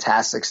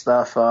fantastic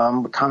stuff.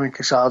 Comic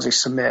Xology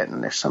Submit,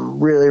 and there's some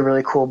really,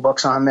 really cool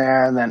books on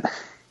there. And then,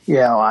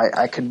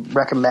 I could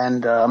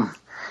recommend,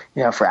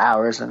 for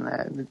hours.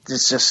 And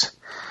it's just,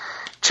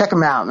 check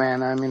them out,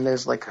 man. I mean,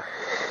 there's like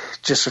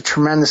just a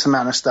tremendous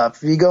amount of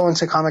stuff. If you go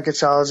into Comic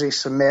Xology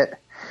Submit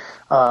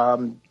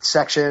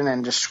section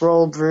and just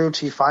scroll through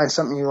till you find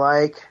something you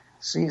like,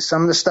 see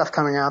some of the stuff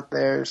coming out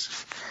there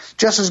is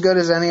just as good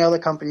as any other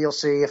company you'll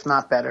see, if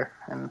not better.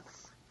 And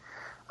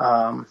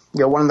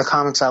one of the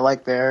comics I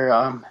like there,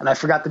 and I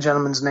forgot the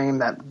gentleman's name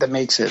that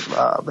makes it,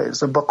 but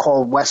it's a book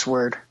called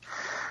Westward.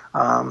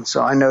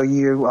 So I know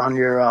you on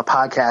your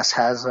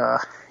podcast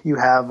you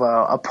have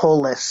a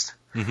pull list.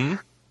 Mm-hmm.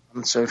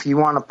 So if you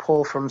want to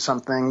pull from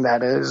something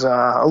that is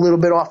a little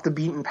bit off the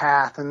beaten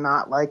path and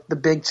not like the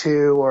big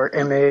two or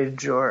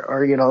Image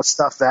or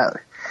stuff that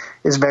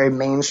is very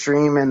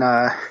mainstream and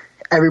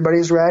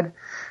everybody's read,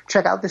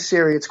 check out this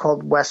series. It's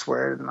called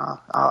Westward, and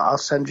I'll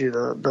send you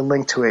the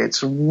link to it.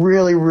 It's a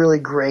really, really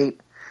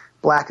great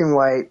black and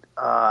white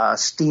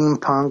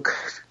steampunk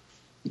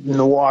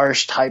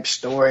noirish type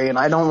story, and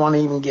I don't want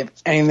to even give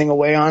anything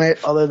away on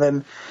it other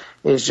than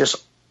it's just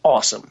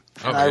awesome.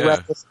 And I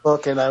read this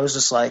book, and I was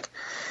just like,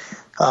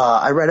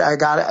 I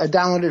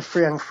downloaded it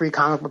free on Free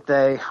Comic Book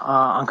Day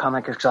on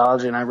Comic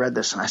Xology, and I read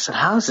this, and I said,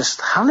 how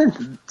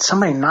did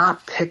somebody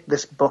not pick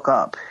this book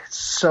up? It's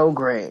so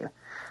great.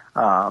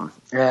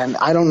 And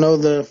I don't know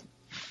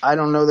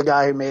the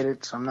guy who made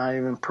it, so I'm not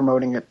even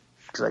promoting it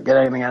because I get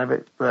anything out of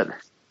it. But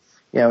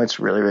it's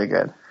really, really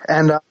good.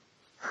 And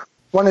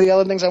one of the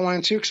other things I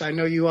wanted to, because I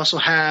know you also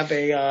have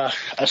a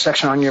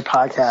section on your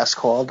podcast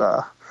called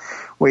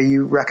where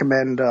you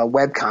recommend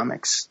web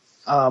comics.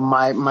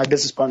 My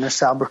business partner,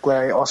 Sal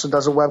Bricklary, also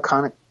does a web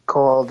comic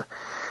called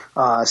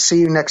See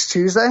You Next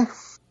Tuesday.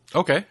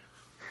 Okay.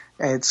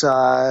 It's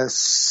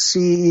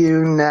See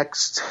You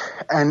Next,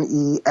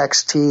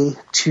 Next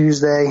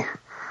Tuesday,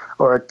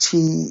 or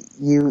TUES.com.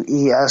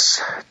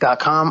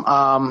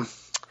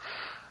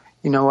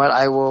 You know what?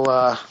 I will,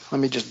 let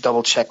me just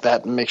double check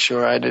that and make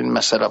sure I didn't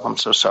mess that up. I'm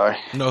so sorry.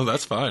 No,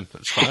 that's fine.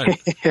 That's fine.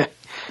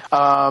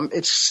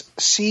 It's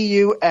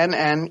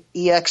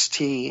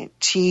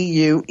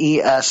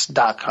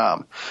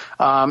CUNNEXTTUES.com.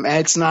 And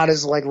it's not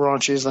as like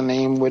raunchy as the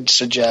name would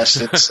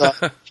suggest.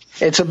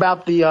 It's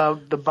about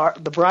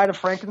the Bride of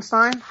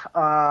Frankenstein,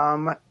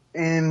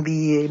 in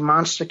the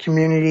monster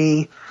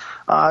community,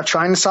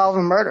 trying to solve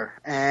a murder.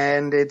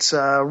 And it's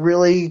a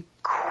really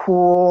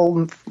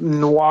cool,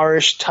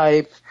 noirish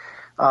type,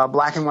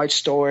 black and white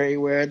story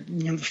where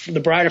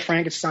the Bride of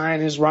Frankenstein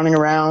is running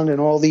around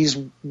and all these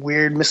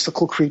weird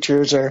mystical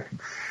creatures are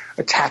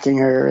attacking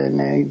her,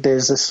 and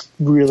there's this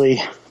really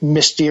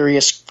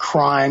mysterious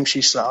crime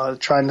she's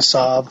trying to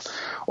solve.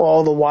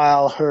 All the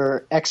while,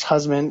 her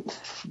ex-husband,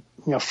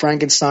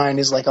 Frankenstein,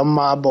 is like a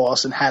mob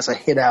boss and has a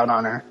hit out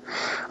on her.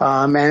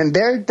 And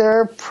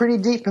they're pretty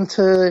deep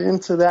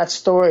into that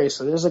story.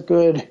 So there's a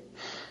good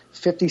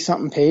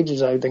 50-something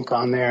pages, I think,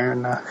 on there,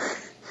 and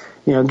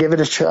give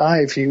it a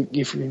try if you're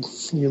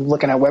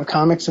looking at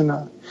webcomics,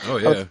 and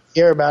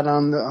hear about it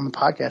on the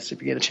podcast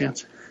if you get a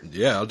chance.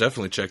 Yeah, I'll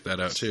definitely check that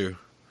out too.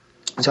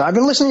 So I've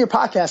been listening to your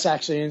podcast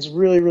actually, and it's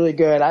really, really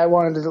good. I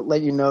wanted to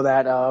let you know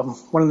that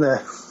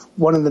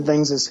one of the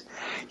things is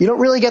you don't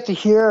really get to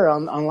hear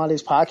on a lot of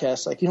these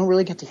podcasts. Like, you don't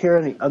really get to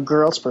hear a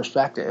girl's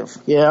perspective.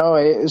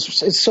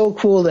 It's so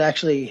cool to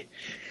actually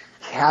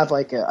have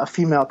like a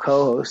female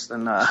co-host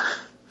and.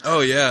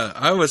 Oh, yeah.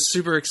 I was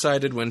super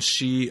excited when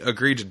she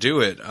agreed to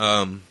do it.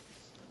 Well,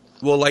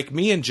 like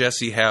me and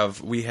Jesse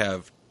we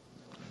have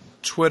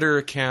Twitter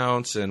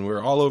accounts, and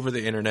we're all over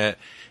the internet,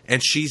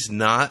 and she's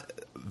not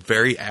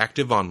very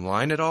active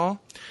online at all.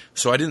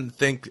 So I didn't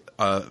think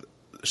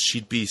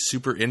she'd be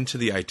super into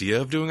the idea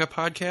of doing a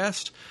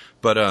podcast.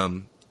 But,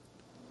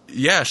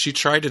 yeah, she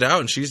tried it out,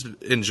 and she's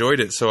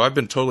enjoyed it. So I've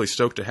been totally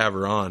stoked to have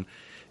her on.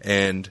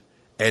 And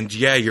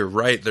yeah, you're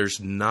right. There's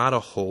not a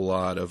whole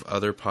lot of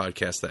other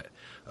podcasts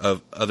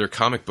of other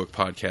comic book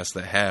podcasts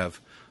that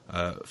have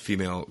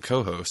female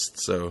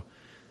co-hosts, so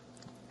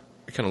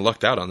I kind of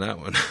lucked out on that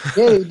one.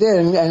 Yeah, you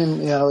did,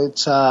 and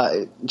it's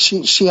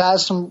she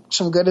has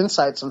some good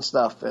insights and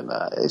stuff, and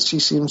she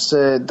seems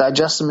to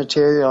digest the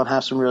material and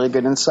have some really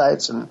good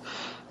insights, and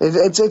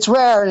it's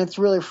rare, and it's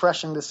really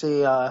refreshing to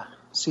see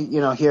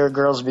hear a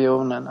girl's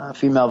view and a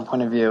female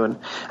point of view, and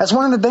that's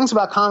one of the things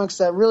about comics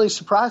that really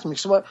surprised me.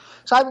 So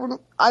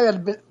I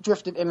had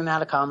drifted in and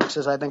out of comics,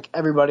 as I think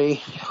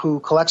everybody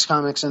who collects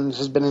comics and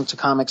has been into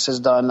comics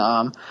has done.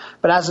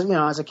 But as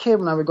a kid,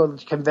 when I would go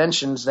to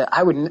conventions, there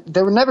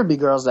would never be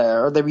girls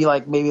there, or there'd be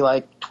maybe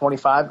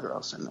 25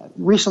 girls. And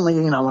recently,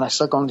 when I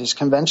start going to these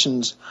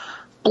conventions,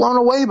 blown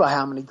away by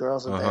how many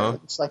girls are there.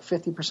 It's like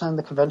 50% of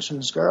the convention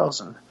is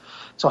girls, and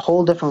it's a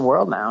whole different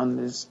world now. And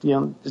it's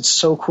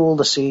so cool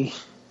to see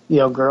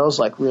girls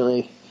like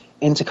really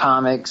into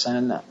comics,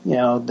 and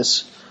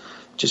this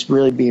just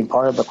really being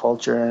part of the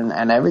culture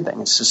and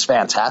everything. It's just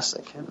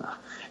fantastic, and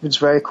it's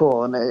very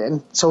cool.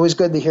 And it's always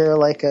good to hear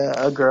like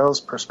a girl's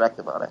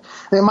perspective on it.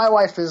 I mean, my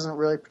wife isn't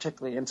really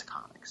particularly into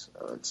comics,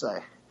 so it's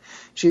like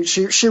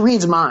she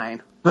reads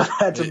mine, but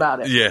that's about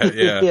it.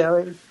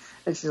 Yeah.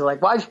 And she's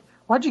like,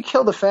 why'd you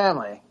kill the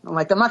family? I'm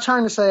like, I'm not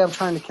trying to say I'm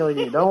trying to kill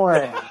you. Don't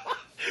worry.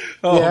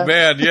 Oh,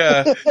 man,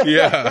 yeah.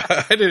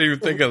 I didn't even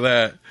think of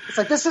that. It's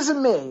like, this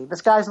isn't me.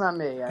 This guy's not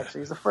me,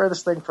 actually. He's the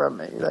furthest thing from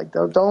me. Like,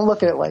 don't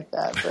look at it like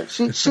that. But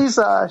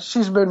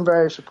she's been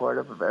very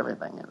supportive of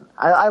everything. And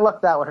I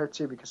lucked out with her,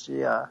 too, because she,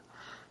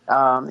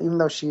 even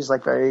though she's,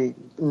 like, very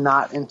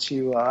not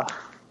into,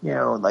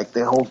 like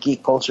the whole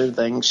geek culture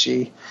thing,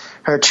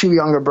 her two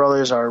younger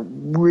brothers are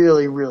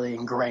really, really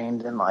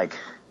ingrained in, like,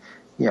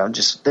 they're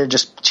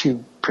just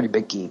two pretty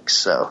big geeks.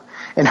 So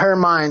in her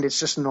mind, it's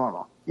just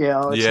normal.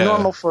 It's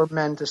normal for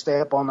men to stay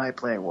up all night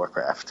playing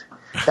Warcraft.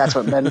 That's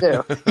what men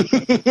do.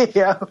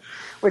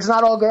 Which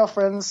not all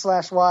girlfriends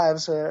 /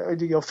 wives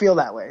you'll feel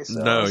that way.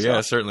 So,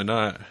 no, certainly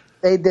not.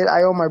 They did.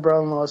 I owe my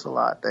brother-in-laws a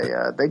lot.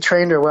 They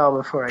trained her well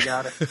before I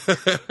got her.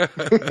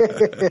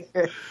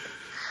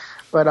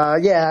 But I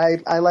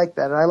like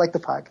that, and I like the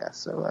podcast.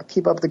 So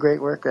keep up the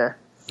great work there.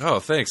 Oh,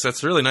 thanks.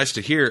 That's really nice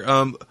to hear.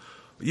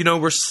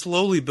 We're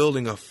slowly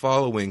building a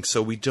following,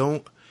 so we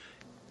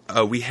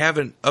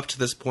haven't up to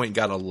this point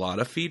got a lot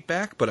of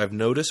feedback, but I've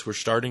noticed we're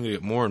starting to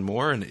get more and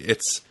more, and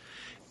it's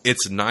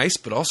nice,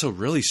 but also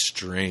really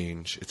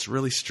strange. It's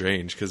really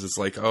strange because it's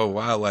like, oh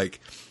wow,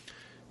 like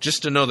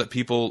just to know that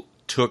people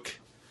took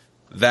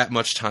that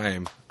much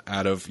time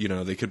out of,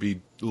 they could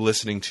be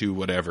listening to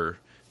whatever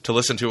to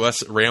listen to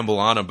us ramble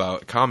on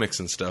about comics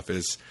and stuff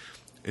it's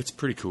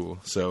pretty cool.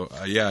 So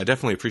I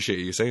definitely appreciate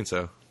you saying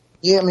so.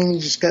 Yeah, I mean,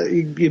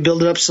 you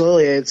build it up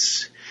slowly.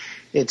 That's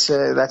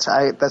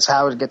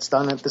how it gets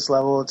done at this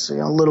level. It's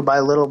little by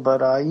little,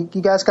 but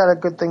you guys got a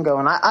good thing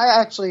going. I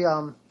actually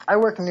I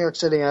work in New York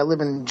City and I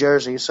live in New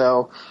Jersey,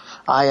 so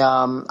I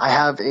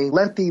have a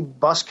lengthy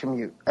bus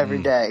commute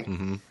every day,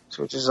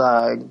 so which is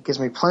gives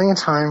me plenty of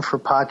time for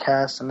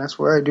podcasts, and that's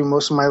where I do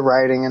most of my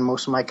writing and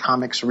most of my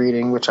comics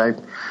reading, which I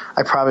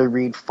probably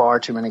read far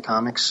too many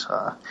comics.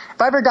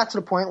 If I ever got to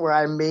the point where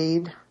I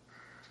made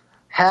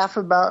half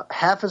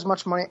as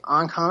much money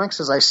on comics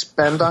as I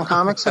spend on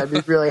comics, I'd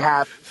be really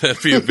happy.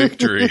 That'd be a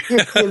victory.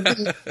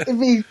 it'd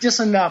be just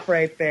enough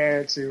right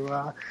there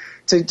to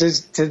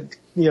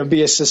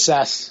be a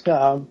success.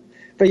 But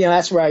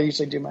that's where I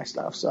usually do my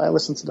stuff. So I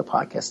listen to the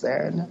podcast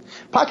there, and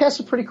podcasts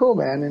are pretty cool,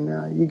 man.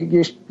 And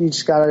you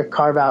just gotta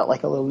carve out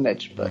like a little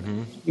niche. But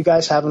you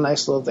guys have a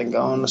nice little thing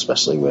going,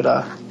 especially with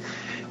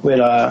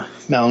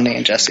Melanie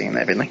and Jesse and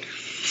everything.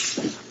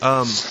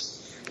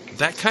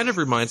 That kind of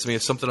reminds me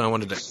of something I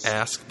wanted to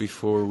ask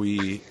before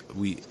we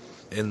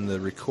end the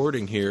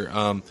recording here.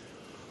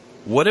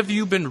 What have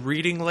you been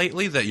reading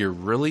lately that you're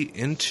really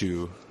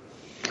into?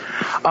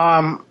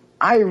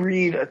 I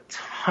read a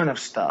ton of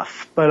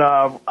stuff, but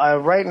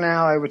right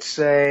now I would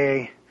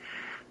say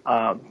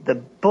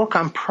the book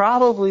I'm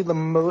probably the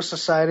most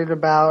excited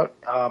about.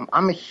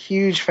 I'm a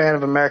huge fan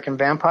of American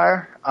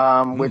Vampire,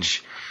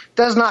 which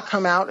does not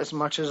come out as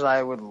much as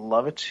I would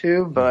love it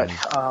to, but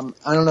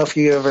I don't know if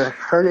you ever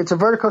heard it. It's a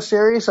Vertigo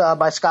series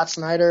by Scott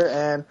Snyder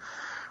and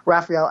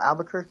Raphael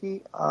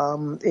Albuquerque.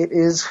 It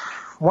is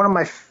one of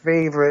my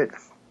favorite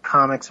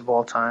comics of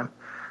all time.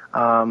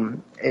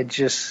 It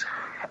just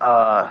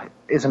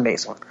is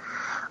amazing.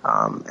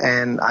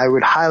 And I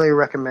would highly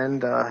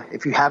recommend,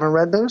 if you haven't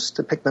read those,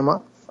 to pick them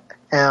up.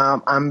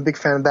 I'm a big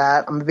fan of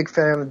that. I'm a big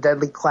fan of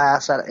Deadly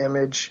Class out of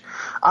Image.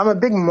 I'm a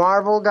big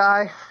Marvel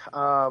guy.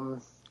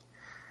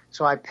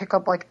 So I pick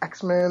up like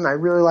X-Men. I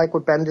really like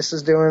what Bendis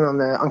is doing on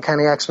the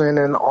Uncanny X-Men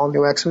and All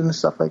New X-Men and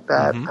stuff like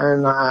that.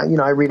 And,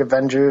 I read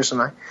Avengers,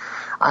 and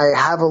I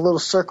have a little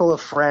circle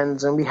of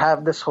friends, and we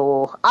have this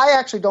whole – I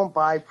actually don't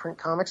buy print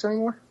comics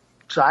anymore.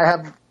 So I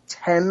have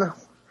 10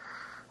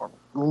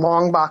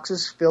 long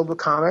boxes filled with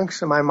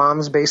comics in my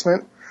mom's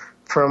basement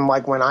from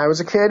like when I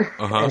was a kid.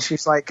 And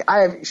she's like,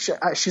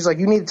 she's like,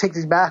 you need to take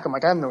these back. I'm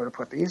like, I have nowhere to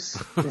put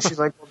these. And she's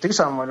like, well, do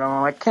something with them.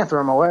 I'm like, I can't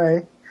throw them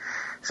away.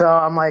 So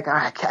I'm like,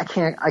 I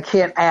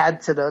can't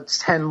add to the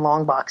 10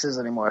 long boxes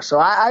anymore. So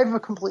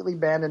I've completely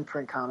abandoned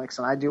print comics,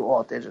 and I do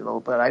all digital.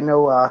 But I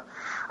know I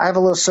have a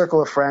little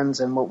circle of friends,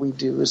 and what we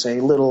do is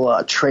a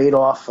little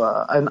trade-off,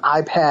 an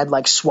iPad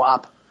like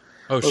swap.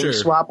 Oh, sure. We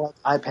swap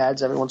like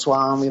iPads every once in a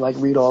while, and we like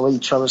read all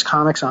each other's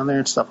comics on there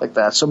and stuff like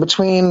that. So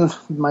between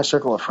my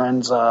circle of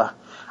friends, I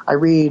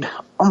read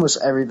almost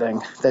everything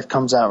that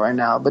comes out right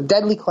now. But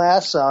Deadly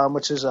Class,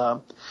 which is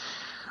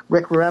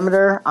Rick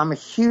Remender. I'm a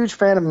huge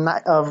fan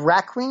of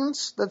Rat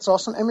Queens. That's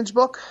also an Image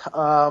book.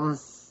 I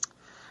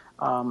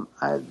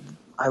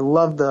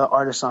love the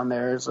artist on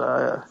there. Is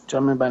a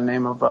gentleman by the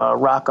name of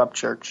Rock Up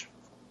Church,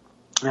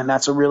 and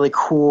that's a really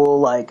cool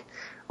like.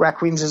 Rat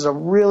Queens is a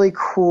really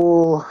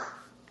cool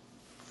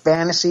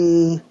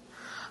fantasy,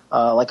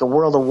 like a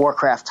World of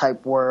Warcraft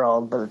type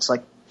world, but it's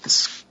like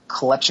this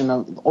collection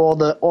of all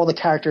the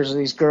characters of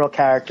these girl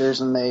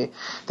characters, and they're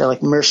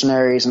like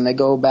mercenaries, and they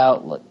go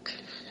about like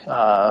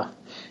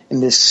in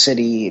this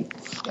city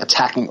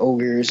attacking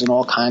ogres and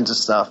all kinds of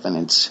stuff, and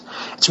it's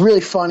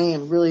really funny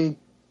and really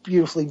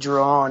beautifully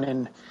drawn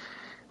and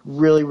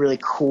really, really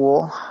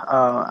cool.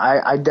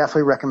 I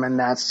definitely recommend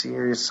that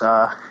series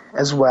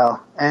as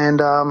well.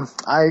 And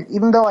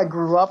even though I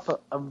grew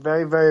up a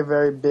very, very,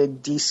 very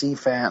big DC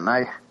fan,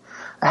 I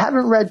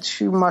haven't read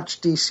too much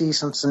DC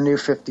since the New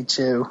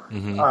 52.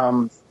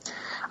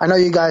 I know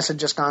you guys have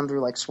just gone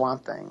through like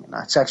Swamp Thing. And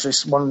that's actually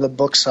one of the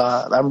books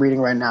that I'm reading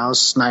right now is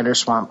Snyder's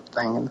Swamp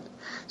Thing, and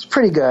it's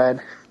pretty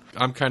good.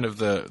 I'm kind of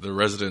the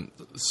resident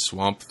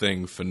Swamp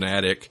Thing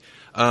fanatic.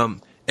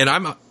 And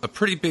I'm a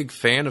pretty big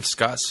fan of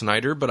Scott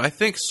Snyder, but I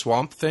think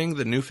Swamp Thing,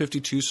 the New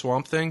 52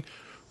 Swamp Thing,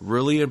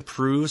 really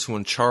improves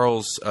when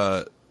Charles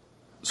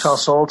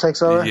Soule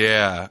takes over?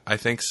 Yeah, I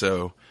think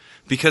so.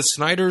 Because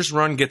Snyder's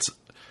run gets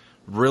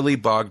really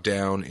bogged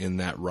down in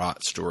that Rot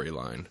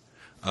storyline.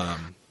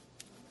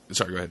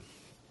 Sorry, go ahead.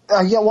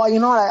 Yeah, well, you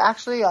know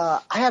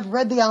what? I had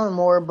read the Alan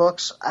Moore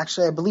books.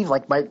 Actually, I believe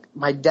like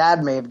my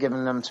dad may have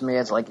given them to me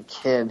as like a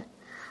kid.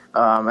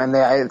 And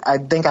I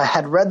think I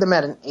had read them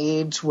at an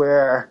age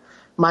where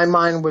my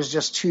mind was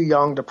just too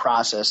young to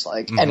process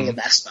like any of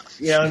that stuff.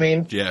 You know what I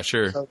mean? Yeah,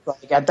 sure. So,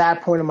 like, at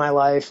that point in my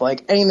life,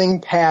 like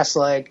anything past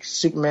like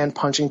Superman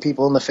punching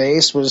people in the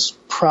face was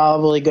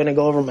probably going to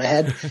go over my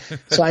head.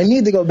 So I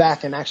need to go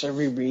back and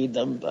actually reread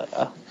them. But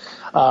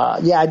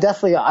yeah, I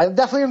definitely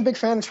am a big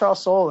fan of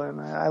Charles Soule, and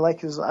I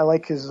like his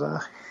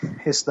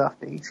stuff.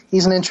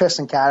 He's an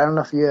interesting cat. I don't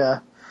know if you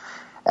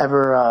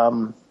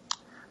ever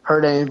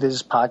heard any of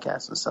his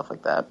podcasts and stuff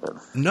like that, but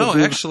no,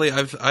 actually,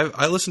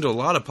 I listened to a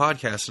lot of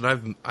podcasts,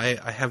 and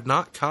I have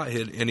not caught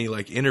any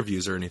like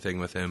interviews or anything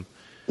with him.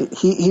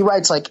 He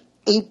writes like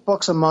 8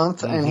 books a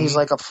month, and he's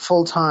like a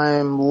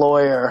full-time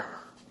lawyer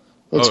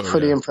It's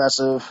pretty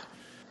impressive.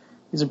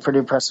 He's a pretty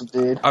impressive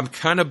dude. I'm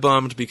kind of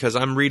bummed because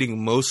I'm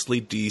reading mostly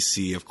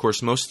DC. Of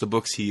course, most of the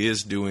books he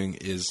is doing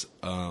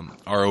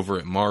are over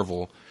at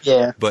Marvel.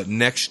 Yeah. But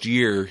next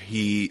year,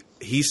 he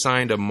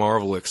signed a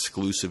Marvel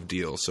exclusive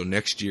deal. So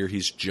next year,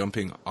 he's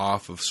jumping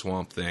off of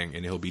Swamp Thing,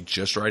 and he'll be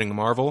just writing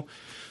Marvel.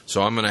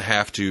 So I'm going to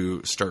have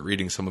to start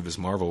reading some of his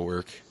Marvel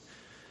work.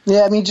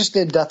 Yeah, I mean, he just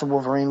did Death of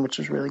Wolverine, which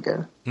was really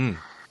good.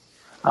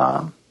 Out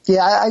of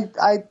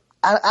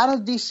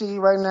DC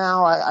right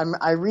now,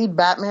 I read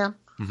Batman.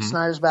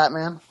 Snyder's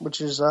Batman, which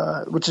is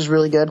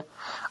really good.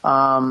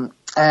 And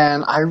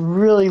I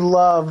really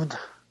loved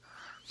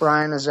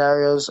Brian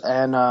Azario's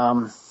and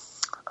I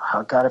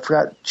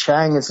forgot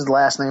Chang is his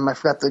last name. I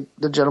forgot the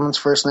gentleman's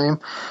first name.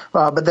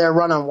 But their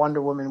run on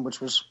Wonder Woman,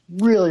 which was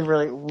really,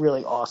 really,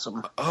 really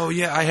awesome. Oh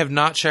yeah, I have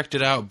not checked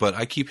it out, but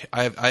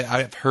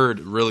I've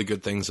heard really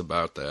good things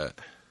about that.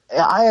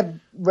 I have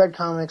read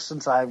comics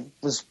since I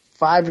was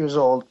 5 years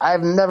old.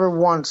 I've never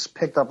once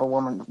picked up a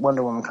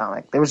Wonder Woman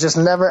comic. There was just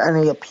never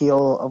any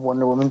appeal of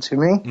Wonder Woman to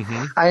me.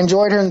 I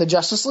enjoyed her in the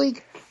Justice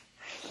League.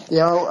 You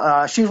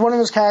know, she was one of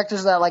those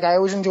characters that like I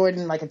always enjoyed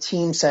in like a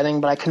team setting,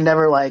 but I could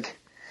never like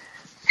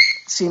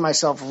see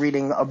myself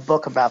reading a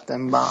book about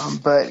them.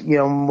 But you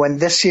know, when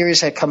this series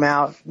had come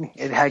out,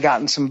 it had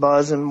gotten some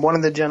buzz, and one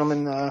of the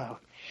gentlemen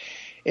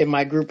in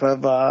my group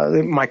of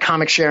my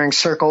comic sharing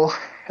circle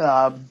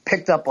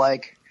picked up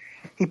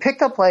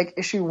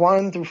issue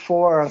 1 through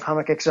 4 on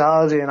Comic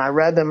Xology, and I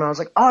read them, and I was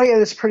like, oh yeah,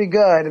 this is pretty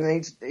good.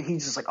 And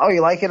he's just like, oh,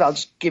 you like it? I'll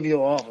just give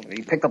you all of them.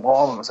 He picked up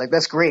all of them. I was like,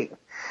 that's great.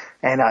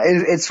 And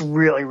it's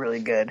really, really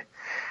good.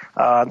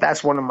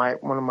 That's one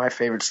of my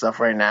favorite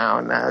stuff right now.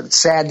 And it's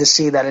sad to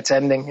see that it's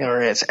ending,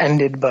 or it's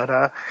ended,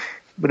 but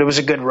it was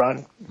a good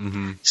run.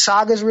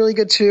 Saga's really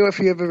good too. If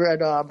you ever read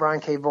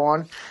Brian K.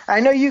 Vaughan, I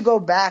know you go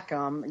back.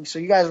 So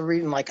you guys were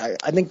reading like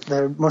I think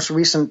the most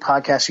recent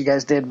podcast you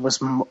guys did was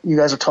you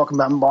guys are talking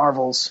about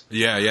Marvels.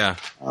 Yeah.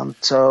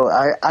 So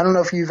I don't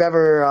know if you've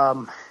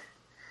ever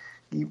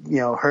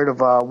heard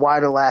of Why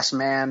the Last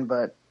Man,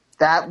 but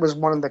that was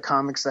one of the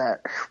comics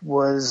that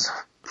was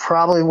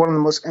probably one of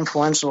the most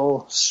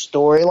influential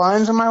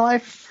storylines in my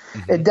life.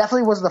 It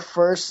definitely was the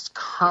first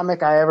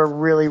comic I ever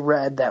really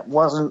read that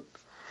wasn't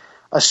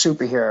a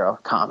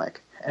superhero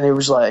comic. And it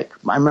was like,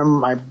 I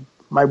remember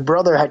my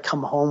brother had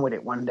come home with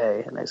it one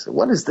day, and I said,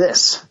 what is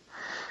this?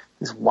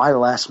 He's Why the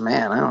Last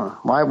Man? I don't know.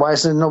 Why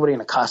is there nobody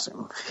in a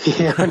costume?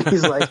 And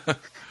he's like,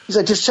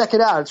 just check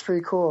it out. It's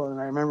pretty cool. And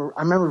I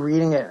remember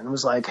reading it, and it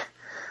was like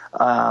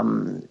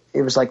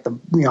the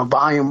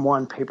volume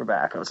 1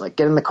 paperback. I was like,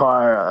 get in the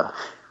car.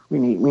 We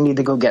need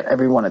to go get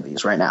every one of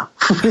these right now.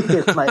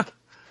 Like,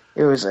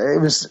 it was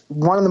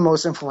one of the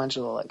most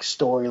influential like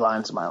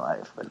storylines of my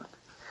life. And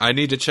I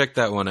need to check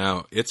that one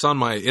out. It's on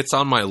my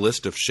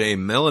list of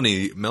shame.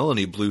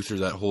 Melanie blew through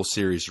that whole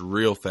series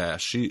real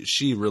fast.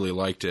 She really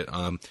liked it.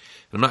 I'm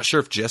not sure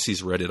if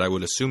Jesse's read it. I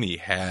would assume he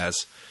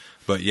has.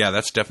 But yeah,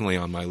 that's definitely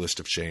on my list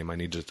of shame. I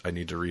need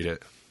to read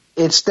it.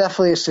 It's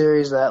definitely a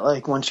series that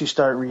like once you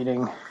start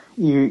reading,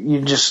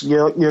 you're just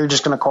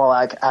gonna call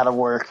like out of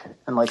work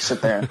and like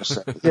sit there and just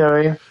you know what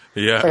I mean?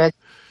 Yeah. Like,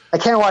 I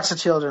can't watch the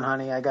children,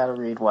 honey. I gotta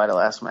read Why the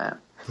Last Man.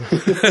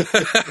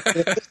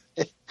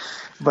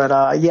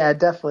 But yeah,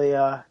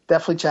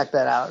 definitely check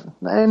that out.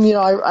 And you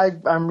know,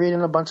 I'm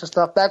reading a bunch of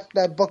stuff.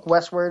 That book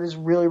Westward is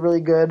really,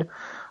 really good.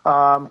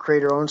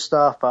 Create your own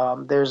stuff.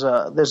 There's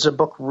a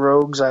book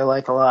Rogues I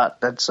like a lot.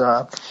 That's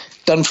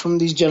done from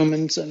these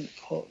gentlemen, and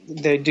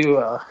they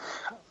do.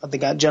 The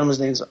gentleman's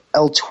name is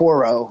El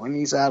Toro, and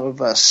he's out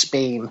of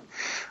Spain.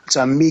 It's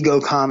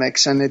Amigo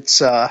Comics, and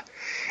it's a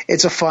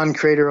fun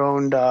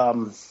creator-owned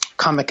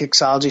Comic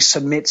Xology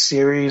Submit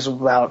series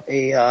about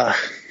a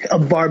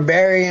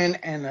barbarian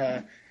and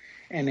a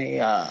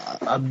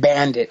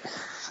bandit.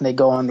 They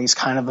go on these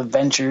kind of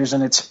adventures,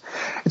 and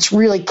it's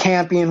really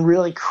campy and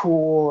really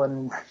cool,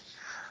 and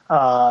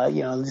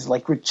there's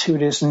like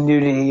gratuitous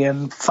nudity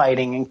and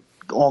fighting and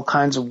all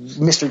kinds of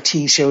Mr.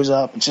 T shows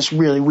up. It's just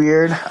really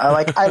weird. I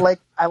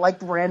like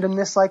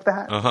randomness like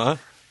that. I'm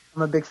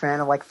a big fan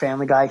of like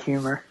Family Guy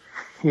humor.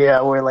 Yeah,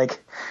 where like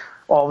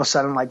all of a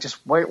sudden like just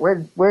where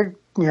William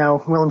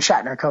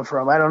Shatner come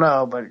from? I don't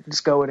know, but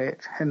just go with it.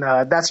 And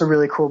that's a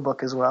really cool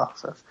book as well.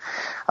 So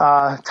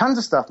tons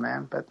of stuff,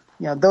 man. But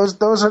those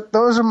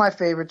are my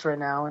favorites right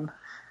now, and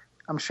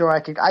I'm sure I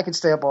could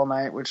stay up all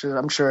night, which is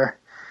I'm sure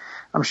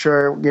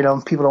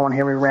people don't want to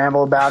hear me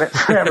ramble about it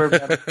forever.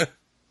 But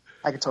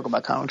I could talk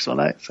about comics all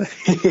night.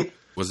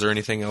 Was there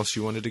anything else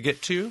you wanted to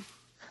get to?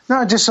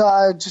 No, just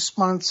wanted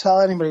to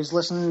tell anybody who's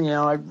listening,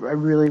 I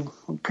really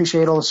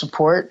appreciate all the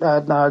support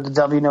the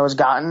W Know has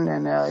gotten,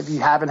 and if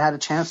you haven't had a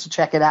chance to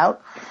check it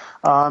out,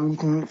 you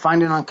can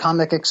find it on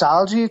Comic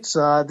Xology. It's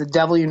the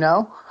W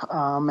Know,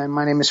 and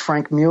my name is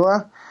Frank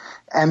Mula,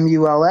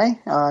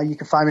 Mula. You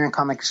can find me on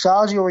Comic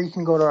Xology, or you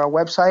can go to our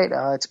website.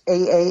 It's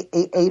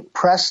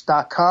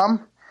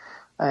aa88press.com.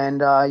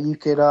 And you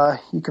could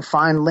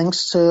find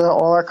links to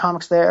all our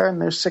comics there, and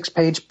there's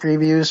 6-page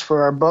previews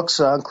for our books,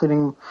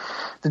 including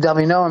the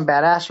W and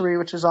Badassery,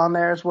 which is on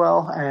there as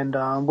well. And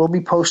we'll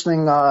be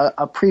posting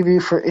a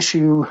preview for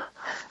issue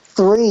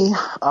 3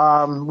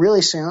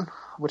 really soon,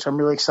 which I'm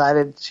really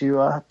excited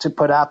to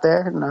put out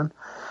there. And then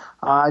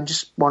I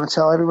just want to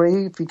tell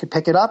everybody, if you could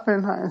pick it up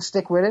and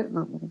stick with it,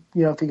 if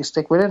you can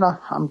stick with it,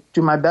 I'm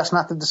doing my best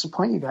not to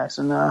disappoint you guys.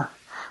 And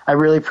I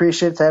really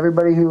appreciate it to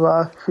everybody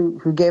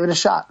who gave it a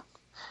shot.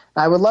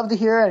 I would love to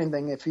hear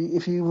anything.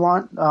 If you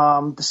want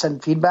to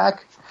send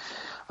feedback,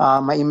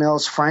 my email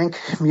is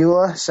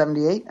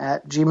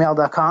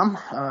frankmula78@gmail.com.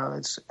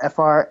 It's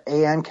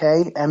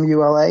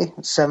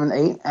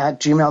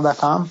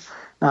FRANKMULA78@gmail.com.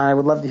 I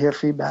would love to hear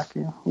feedback.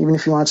 Even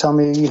if you want to tell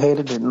me you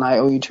hated it and I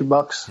owe you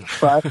 $2,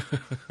 but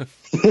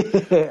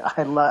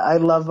I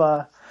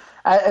love.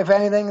 If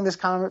anything, this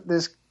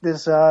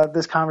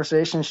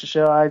conversation should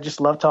show I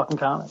just love talking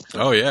comics.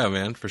 Oh yeah,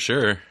 man, for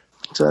sure.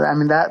 So I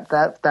mean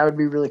that would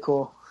be really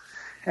cool.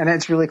 And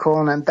it's really cool,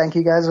 and then thank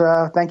you guys.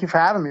 Thank you for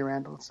having me,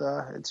 Randall.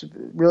 It's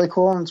really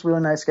cool, and it's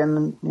really nice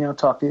getting to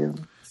talk to you.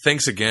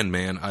 Thanks again,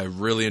 man. I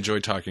really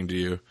enjoyed talking to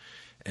you,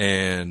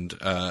 and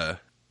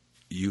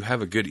you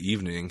have a good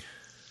evening.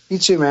 You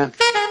too, man.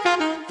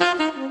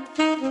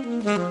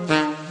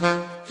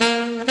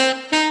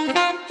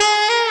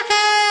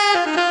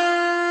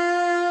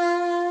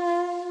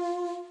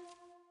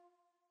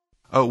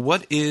 Oh,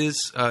 what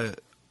is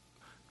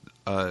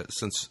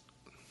since?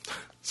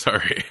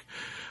 Sorry.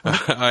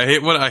 I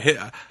hate when I hit.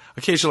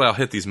 Occasionally, I'll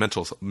hit these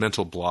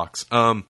mental blocks.